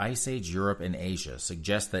from the Ice Age Europe and Asia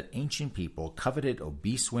suggest that ancient people coveted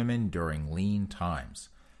obese women during lean times.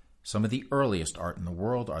 Some of the earliest art in the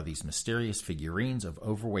world are these mysterious figurines of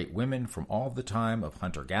overweight women from all the time of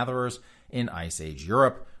hunter-gatherers in Ice Age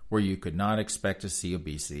Europe, where you could not expect to see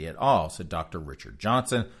obesity at all, said Dr. Richard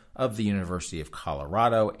Johnson of the University of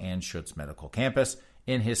Colorado Anschutz Medical Campus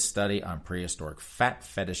in his study on prehistoric fat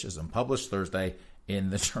fetishism published Thursday in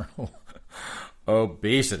the journal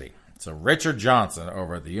Obesity. So Richard Johnson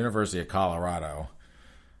over at the University of Colorado,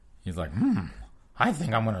 he's like, I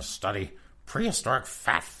think I'm going to study prehistoric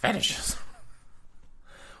fat fetishism.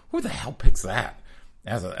 Who the hell picks that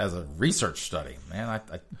as a research study? Man,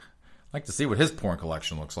 I like to see what his porn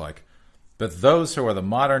collection looks like. But those who are the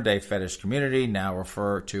modern-day fetish community now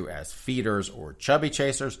refer to as feeders or chubby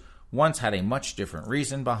chasers once had a much different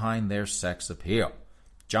reason behind their sex appeal.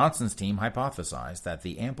 Johnson's team hypothesized that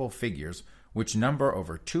the ample figures, which number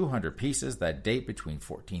over 200 pieces that date between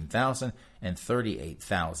 14,000 and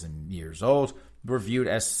 38,000 years old, were viewed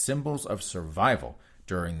as symbols of survival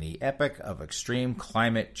during the epoch of extreme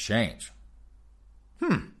climate change.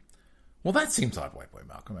 Well, that seems odd, White Boy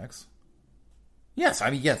Malcolm X. Yes,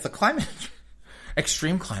 the climate,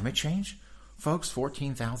 extreme climate change, folks,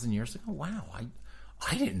 14,000 years ago. Wow,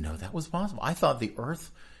 I didn't know that was possible. I thought the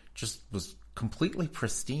Earth just was completely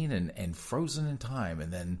pristine and frozen in time,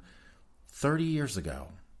 and then 30 years ago,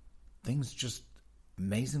 things just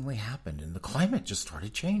amazingly happened, and the climate just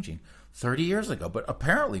started changing 30 years ago. But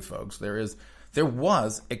apparently, folks, there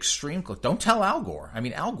was extreme. Don't tell Al Gore. I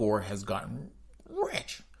mean, Al Gore has gotten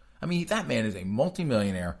rich. I mean, that man is a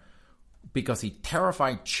multimillionaire because he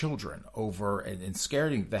terrified children over and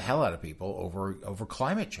scared the hell out of people over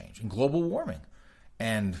climate change and global warming.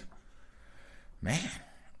 And man,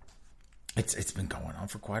 it's been going on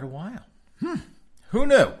for quite a while. Who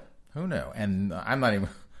knew? And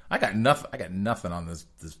I got nothing on this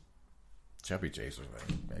chubby chaser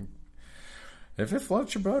thing. If it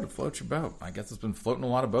floats your boat, it floats your boat. I guess it's been floating a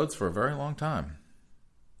lot of boats for a very long time.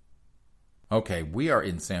 Okay, we are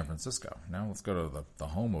in San Francisco. Now let's go to the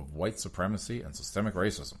home of white supremacy and systemic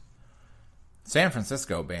racism. San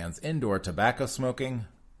Francisco bans indoor tobacco smoking,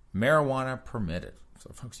 marijuana permitted.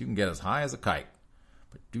 So, folks, you can get as high as a kite,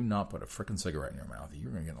 but do not put a frickin' cigarette in your mouth.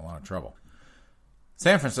 You're going to get in a lot of trouble.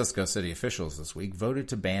 San Francisco city officials this week voted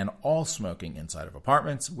to ban all smoking inside of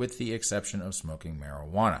apartments with the exception of smoking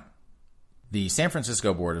marijuana. The San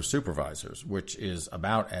Francisco Board of Supervisors, which is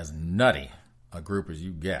about as nutty a group as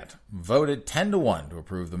you get, voted 10-1 to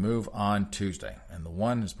approve the move on Tuesday, and the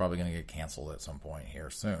one is probably going to get canceled at some point here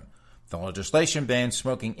soon. The legislation bans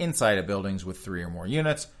smoking inside of buildings with 3 or more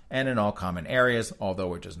units and in all common areas,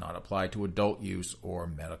 although it does not apply to adult use or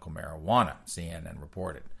medical marijuana, CNN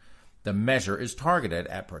reported. The measure is targeted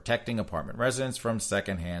at protecting apartment residents from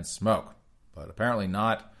secondhand smoke, but apparently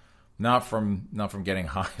not from getting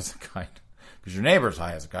high as a kite, because your neighbor's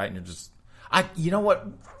high as a kite, and you're just, you know what?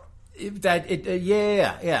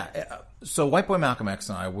 So White Boy Malcolm X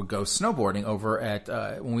and I would go snowboarding over at,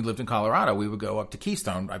 when we lived in Colorado, we would go up to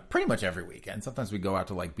Keystone pretty much every weekend. Sometimes we'd go out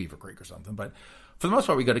to like Beaver Creek or something, but for the most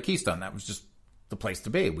part, we go to Keystone. That was just the place to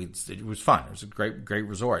be. It was fun. It was a great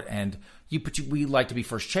resort. And we like to be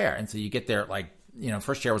first chair. And so you get there at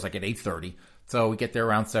first chair was like at 8:30. So we get there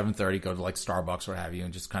around 7:30, go to like Starbucks or what have you,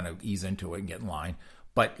 and just kind of ease into it and get in line.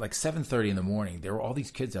 But like 7:30 in the morning, there were all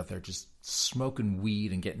these kids out there just smoking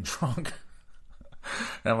weed and getting drunk.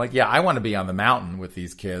 And I'm like, yeah, I want to be on the mountain with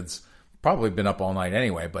these kids. Probably been up all night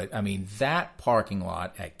anyway. But I mean, that parking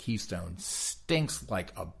lot at Keystone stinks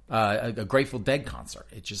like a Grateful Dead concert.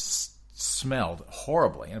 It just smelled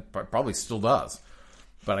horribly, and it probably still does.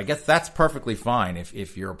 But I guess that's perfectly fine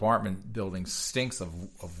if your apartment building stinks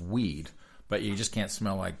of weed, but you just can't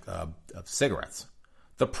smell like of cigarettes.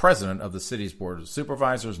 The president of the city's board of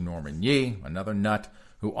supervisors, Norman Yee, another nut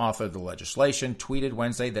who authored the legislation, tweeted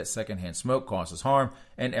Wednesday that secondhand smoke causes harm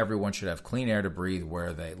and everyone should have clean air to breathe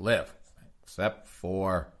where they live, except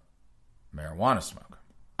for marijuana smoke.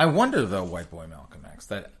 I wonder, though, White Boy Malcolm X,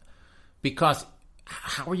 because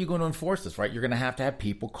how are you going to enforce this, right? You're going to have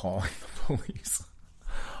people calling the police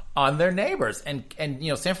on their neighbors. And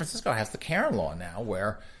San Francisco has the Karen law now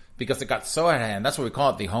where, because it got so out of hand, that's what we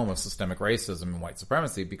call it, the home of systemic racism and white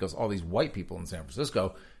supremacy, because all these white people in San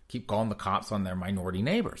Francisco keep calling the cops on their minority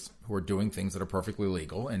neighbors who are doing things that are perfectly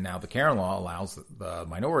legal. And now the Karen law allows the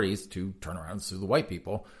minorities to turn around and sue the white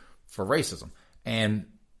people for racism. And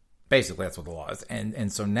basically that's what the law is.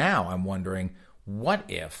 And so now I'm wondering, what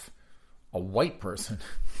if a white person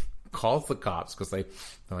calls the cops because they're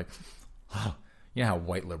like, oh, you know how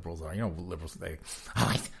white liberals are. You know, liberals,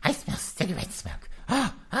 I smell cigarette smoke.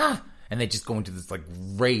 And they just go into this like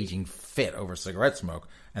raging fit over cigarette smoke.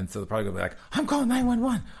 And so they're probably going to be like, I'm calling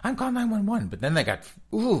 911. I'm calling 911. But then they got,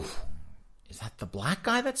 is that the black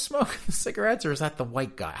guy that's smoking the cigarettes or is that the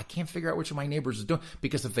white guy? I can't figure out which of my neighbors is doing.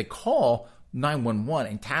 Because if they call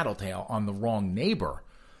 911 and tattletale on the wrong neighbor,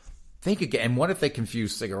 they could get, and what if they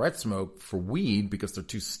confuse cigarette smoke for weed because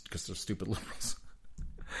they're stupid liberals?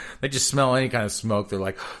 They just smell any kind of smoke. They're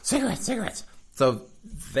like, cigarettes. So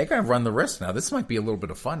they're going to run the risk now. This might be a little bit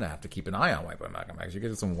of fun to have to keep an eye on White Boy Malcolm X. You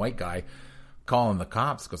get some white guy calling the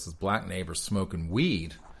cops because his black neighbor's smoking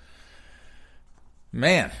weed.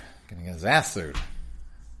 Man, getting his ass sued.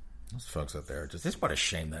 Those folks out there, just what a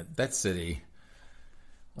shame that city.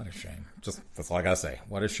 What a shame. Just that's all I gotta say.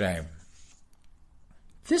 What a shame.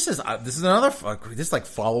 This is another like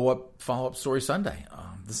follow up story Sunday.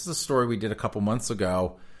 This is a story we did a couple months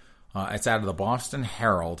ago. It's out of the Boston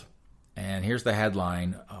Herald, and here's the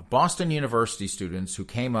headline: Boston University students who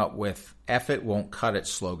came up with "F it, won't cut it"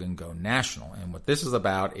 slogan go national. And what this is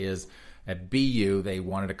about is at BU they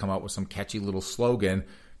wanted to come up with some catchy little slogan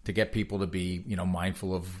to get people to be,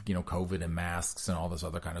 mindful of, COVID and masks and all this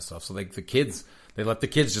other kind of stuff. So they let the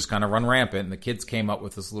kids just kind of run rampant, and the kids came up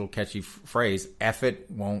with this little catchy phrase, "F it,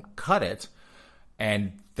 won't cut it."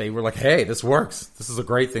 And they were like, hey, this works. This is a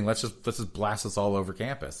great thing. Let's just blast this all over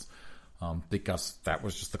campus. Because that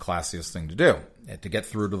was just the classiest thing to do. And to get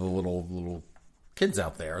through to the little kids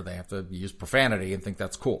out there, they have to use profanity and think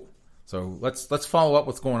that's cool. So let's follow up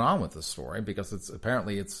what's going on with this story, because it's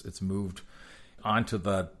apparently moved onto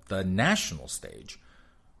the national stage.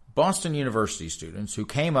 Boston University students who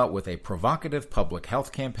came up with a provocative public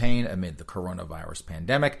health campaign amid the coronavirus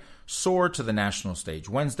pandemic soared to the national stage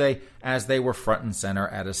Wednesday as they were front and center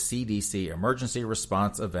at a CDC emergency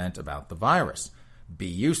response event about the virus.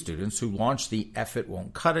 BU students who launched the "F it,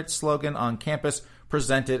 won't cut it" slogan on campus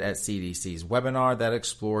presented at CDC's webinar that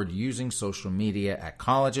explored using social media at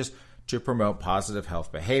colleges to promote positive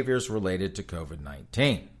health behaviors related to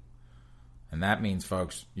COVID-19. And that means,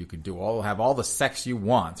 folks, you can have all the sex you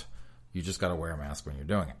want. You just got to wear a mask when you're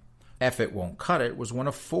doing it. "F it, won't cut it" was one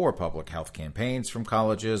of 4 public health campaigns from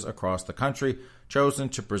colleges across the country chosen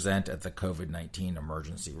to present at the COVID-19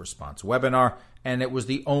 emergency response webinar, and it was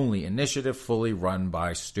the only initiative fully run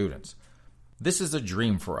by students. This is a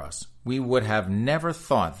dream for us. We would have never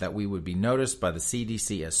thought that we would be noticed by the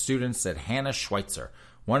CDC as students, said Hannah Schweitzer,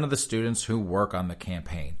 one of the students who work on the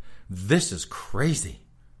campaign. This is crazy.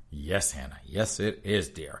 Yes, Hannah. Yes, it is,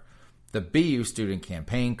 dear. The BU student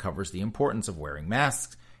campaign covers the importance of wearing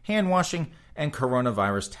masks, hand washing, and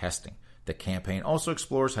coronavirus testing. The campaign also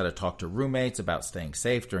explores how to talk to roommates about staying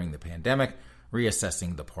safe during the pandemic,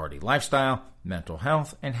 reassessing the party lifestyle, mental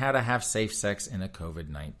health, and how to have safe sex in a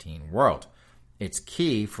COVID-19 world. It's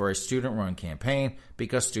key for a student-run campaign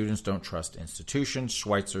because students don't trust institutions,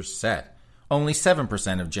 Schweitzer said. Only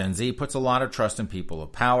 7% of Gen Z puts a lot of trust in people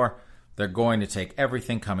of power. They're going to take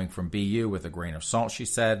everything coming from BU with a grain of salt, she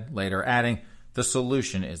said, later adding, the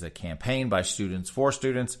solution is a campaign by students for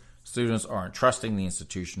students. Students aren't trusting the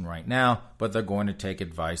institution right now, but they're going to take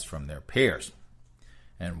advice from their peers.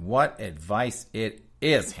 And what advice it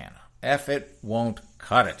is, Hannah. F it, won't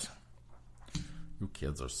cut it. You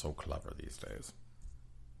kids are so clever these days.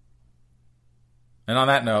 And on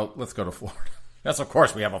that note, let's go to Florida. Yes, of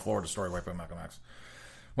course we have a Florida story, White Boy Malcolm X.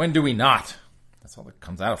 When do we not? That's all that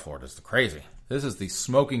comes out of Florida. It's crazy. This is the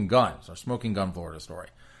smoking gun. It's our smoking gun Florida story.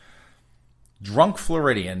 Drunk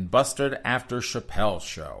Floridian busted after Chappelle's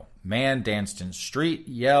show. Man danced in street,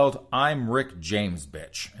 yelled, "I'm Rick James,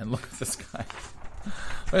 bitch." And look at this guy. Look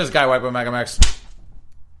at this guy, White Boy Malcolm X.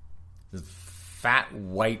 This fat,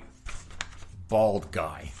 white, bald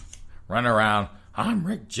guy running around, "I'm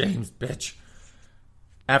Rick James, bitch."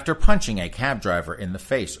 After punching a cab driver in the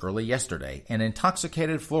face early yesterday, an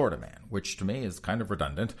intoxicated Florida man, which to me is kind of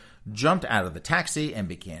redundant, jumped out of the taxi and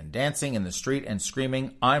began dancing in the street and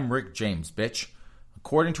screaming, "I'm Rick James, bitch."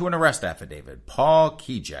 According to an arrest affidavit, Paul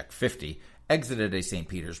Kijek, 50, exited a St.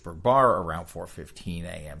 Petersburg bar around 4:15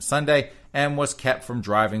 a.m. Sunday and was kept from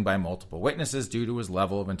driving by multiple witnesses due to his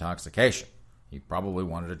level of intoxication. He probably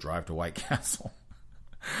wanted to drive to White Castle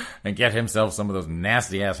and get himself some of those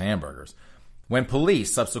nasty-ass hamburgers. When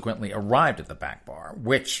police subsequently arrived at the back bar,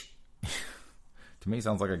 which, To me,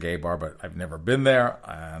 sounds like a gay bar, but I've never been there,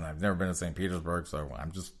 and I've never been to St. Petersburg, so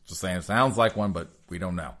I'm just saying it sounds like one, but we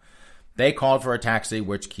don't know. They called for a taxi,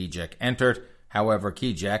 which Kijek entered. However,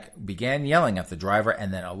 Kijek began yelling at the driver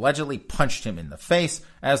and then allegedly punched him in the face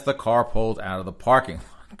as the car pulled out of the parking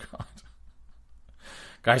lot. God.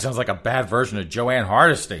 Guy sounds like a bad version of Joanne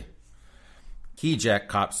Hardesty. Kijek,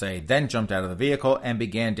 cops say, then jumped out of the vehicle and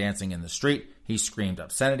began dancing in the street. He screamed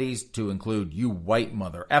obscenities to include, "You white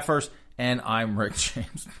mother effers," and "I'm Rick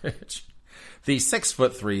James, bitch." The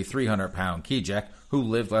 6'3", 300-pound Kijek, who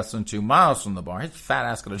lived less than 2 miles from the bar, his fat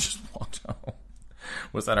ass could have just walked home,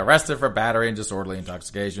 was then arrested for battery and disorderly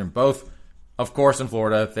intoxication. Both, of course, in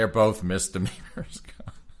Florida, they're both misdemeanors.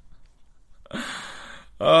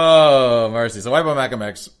 Oh, mercy. So, White Boy Malcolm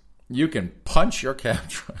X, you can punch your cab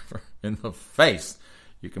driver in the face.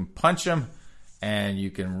 You can punch him, and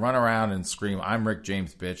you can run around and scream, "I'm Rick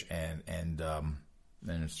James, bitch," and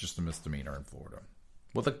it's just a misdemeanor in Florida.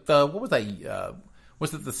 Well, what was that?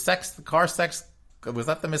 Was it the car sex? Was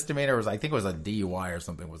that the misdemeanor? I think it was a DUI or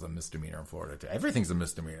something was a misdemeanor in Florida too. Everything's a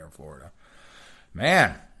misdemeanor in Florida.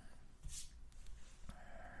 Man.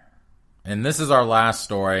 And this is our last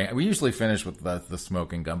story. We usually finish with the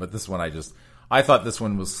smoking gun, but this one I thought this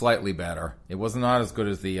one was slightly better. It was not as good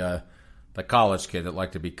as the college kid that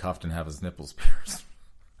liked to be cuffed and have his nipples pierced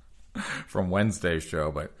from Wednesday's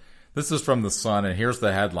show, but this is from The Sun, and here's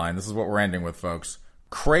the headline. This is what we're ending with, folks.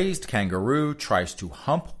 Crazed kangaroo tries to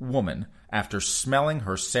hump woman after smelling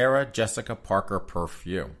her Sarah Jessica Parker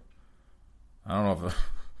perfume. I don't know if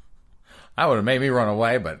that would have made me run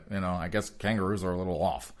away, but, I guess kangaroos are a little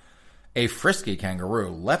off. A frisky kangaroo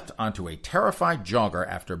leapt onto a terrified jogger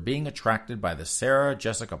after being attracted by the Sarah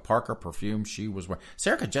Jessica Parker perfume she was wearing.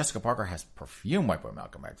 Sarah Jessica Parker has perfume, White Boy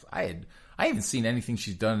Malcolm X. I haven't seen anything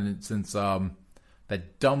she's done since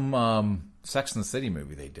that dumb Sex and the City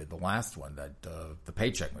movie they did, the last one, that the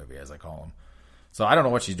Paycheck movie, as I call them. So I don't know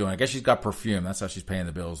what she's doing. I guess she's got perfume. That's how she's paying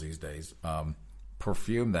the bills these days.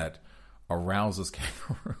 Perfume that arouses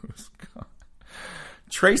kangaroos.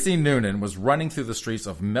 Tracy Noonan was running through the streets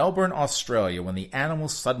of Melbourne, Australia, when the animal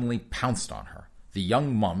suddenly pounced on her. The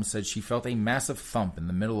young mum said she felt a massive thump in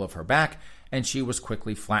the middle of her back, and she was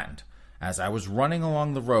quickly flattened. As I was running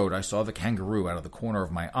along the road, I saw the kangaroo out of the corner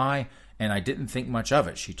of my eye, and I didn't think much of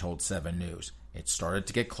it, she told 7 News. It started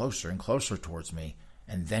to get closer and closer towards me,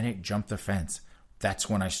 and then it jumped the fence. That's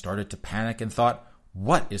when I started to panic and thought,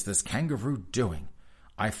 what is this kangaroo doing?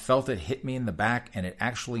 I felt it hit me in the back, and it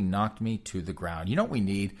actually knocked me to the ground. You know what we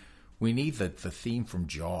need? We need the theme from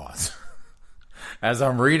Jaws. As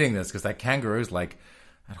I'm reading this, because that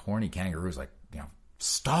horny kangaroo's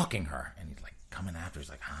stalking her, and he's coming after her.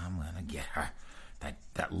 He's like, I'm going to get her.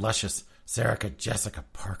 That luscious Sarah Jessica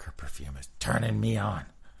Parker perfume is turning me on.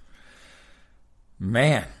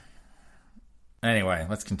 Man. Anyway,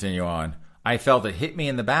 let's continue on. I felt it hit me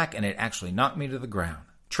in the back, and it actually knocked me to the ground.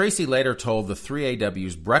 Tracy later told the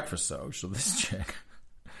 3AW's breakfast show, so this chick,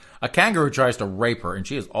 a kangaroo tries to rape her, and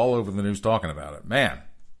she is all over the news talking about it. Man,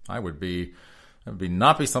 that would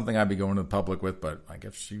not be something I'd be going to the public with, but I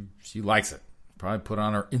guess she likes it. Probably put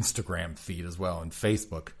on her Instagram feed as well, and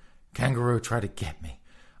Facebook. Kangaroo tried to get me.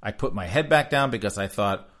 I put my head back down because I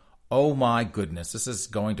thought, oh my goodness, this is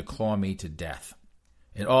going to claw me to death.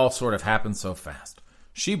 It all sort of happened so fast.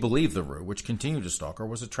 She believed the Roo, which continued to stalk her,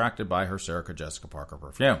 was attracted by her Sarah Jessica Parker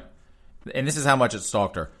perfume. And this is how much it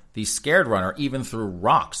stalked her. The scared runner even threw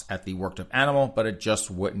rocks at the worked-up animal, but it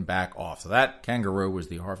just wouldn't back off. So that kangaroo was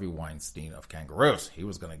the Harvey Weinstein of kangaroos. He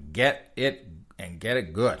was going to get it and get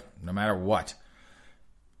it good, no matter what.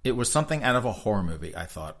 It was something out of a horror movie, I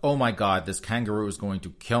thought. Oh my God, this kangaroo is going to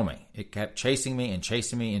kill me. It kept chasing me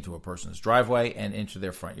into a person's driveway and into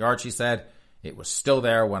their front yard, she said. It was still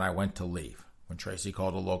there when I went to leave. When Tracy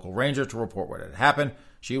called a local ranger to report what had happened,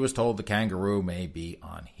 she was told the kangaroo may be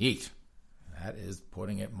on heat. That is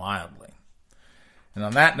putting it mildly. And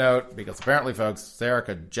on that note, because apparently, folks,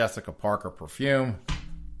 Sarah Jessica Parker perfume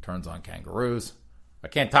turns on kangaroos. I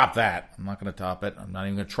can't top that. I'm not going to top it. I'm not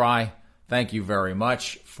even going to try. Thank you very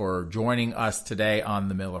much for joining us today on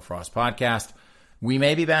the Miller Frost Podcast. We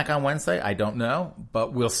may be back on Wednesday. I don't know,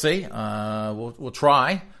 but we'll see. We'll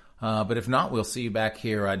try. But if not, we'll see you back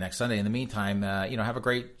here next Sunday. In the meantime, have a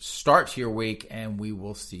great start to your week, and we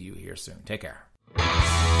will see you here soon. Take care.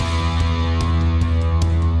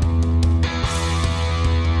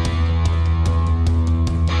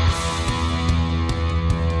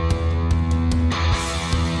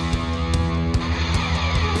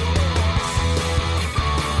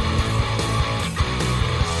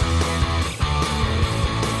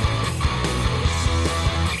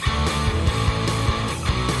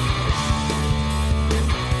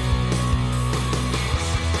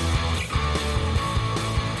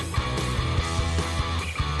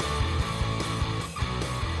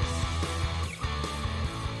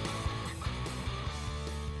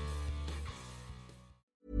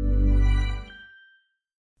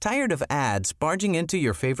 Tired of ads barging into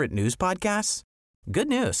your favorite news podcasts? Good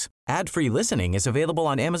news. Ad-free listening is available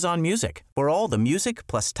on Amazon Music for all the music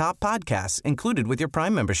plus top podcasts included with your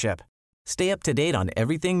Prime membership. Stay up to date on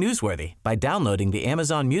everything newsworthy by downloading the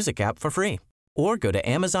Amazon Music app for free or go to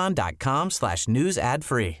amazon.com/news ad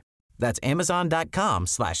free. That's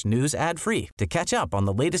amazon.com/news ad free to catch up on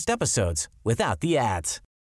the latest episodes without the ads.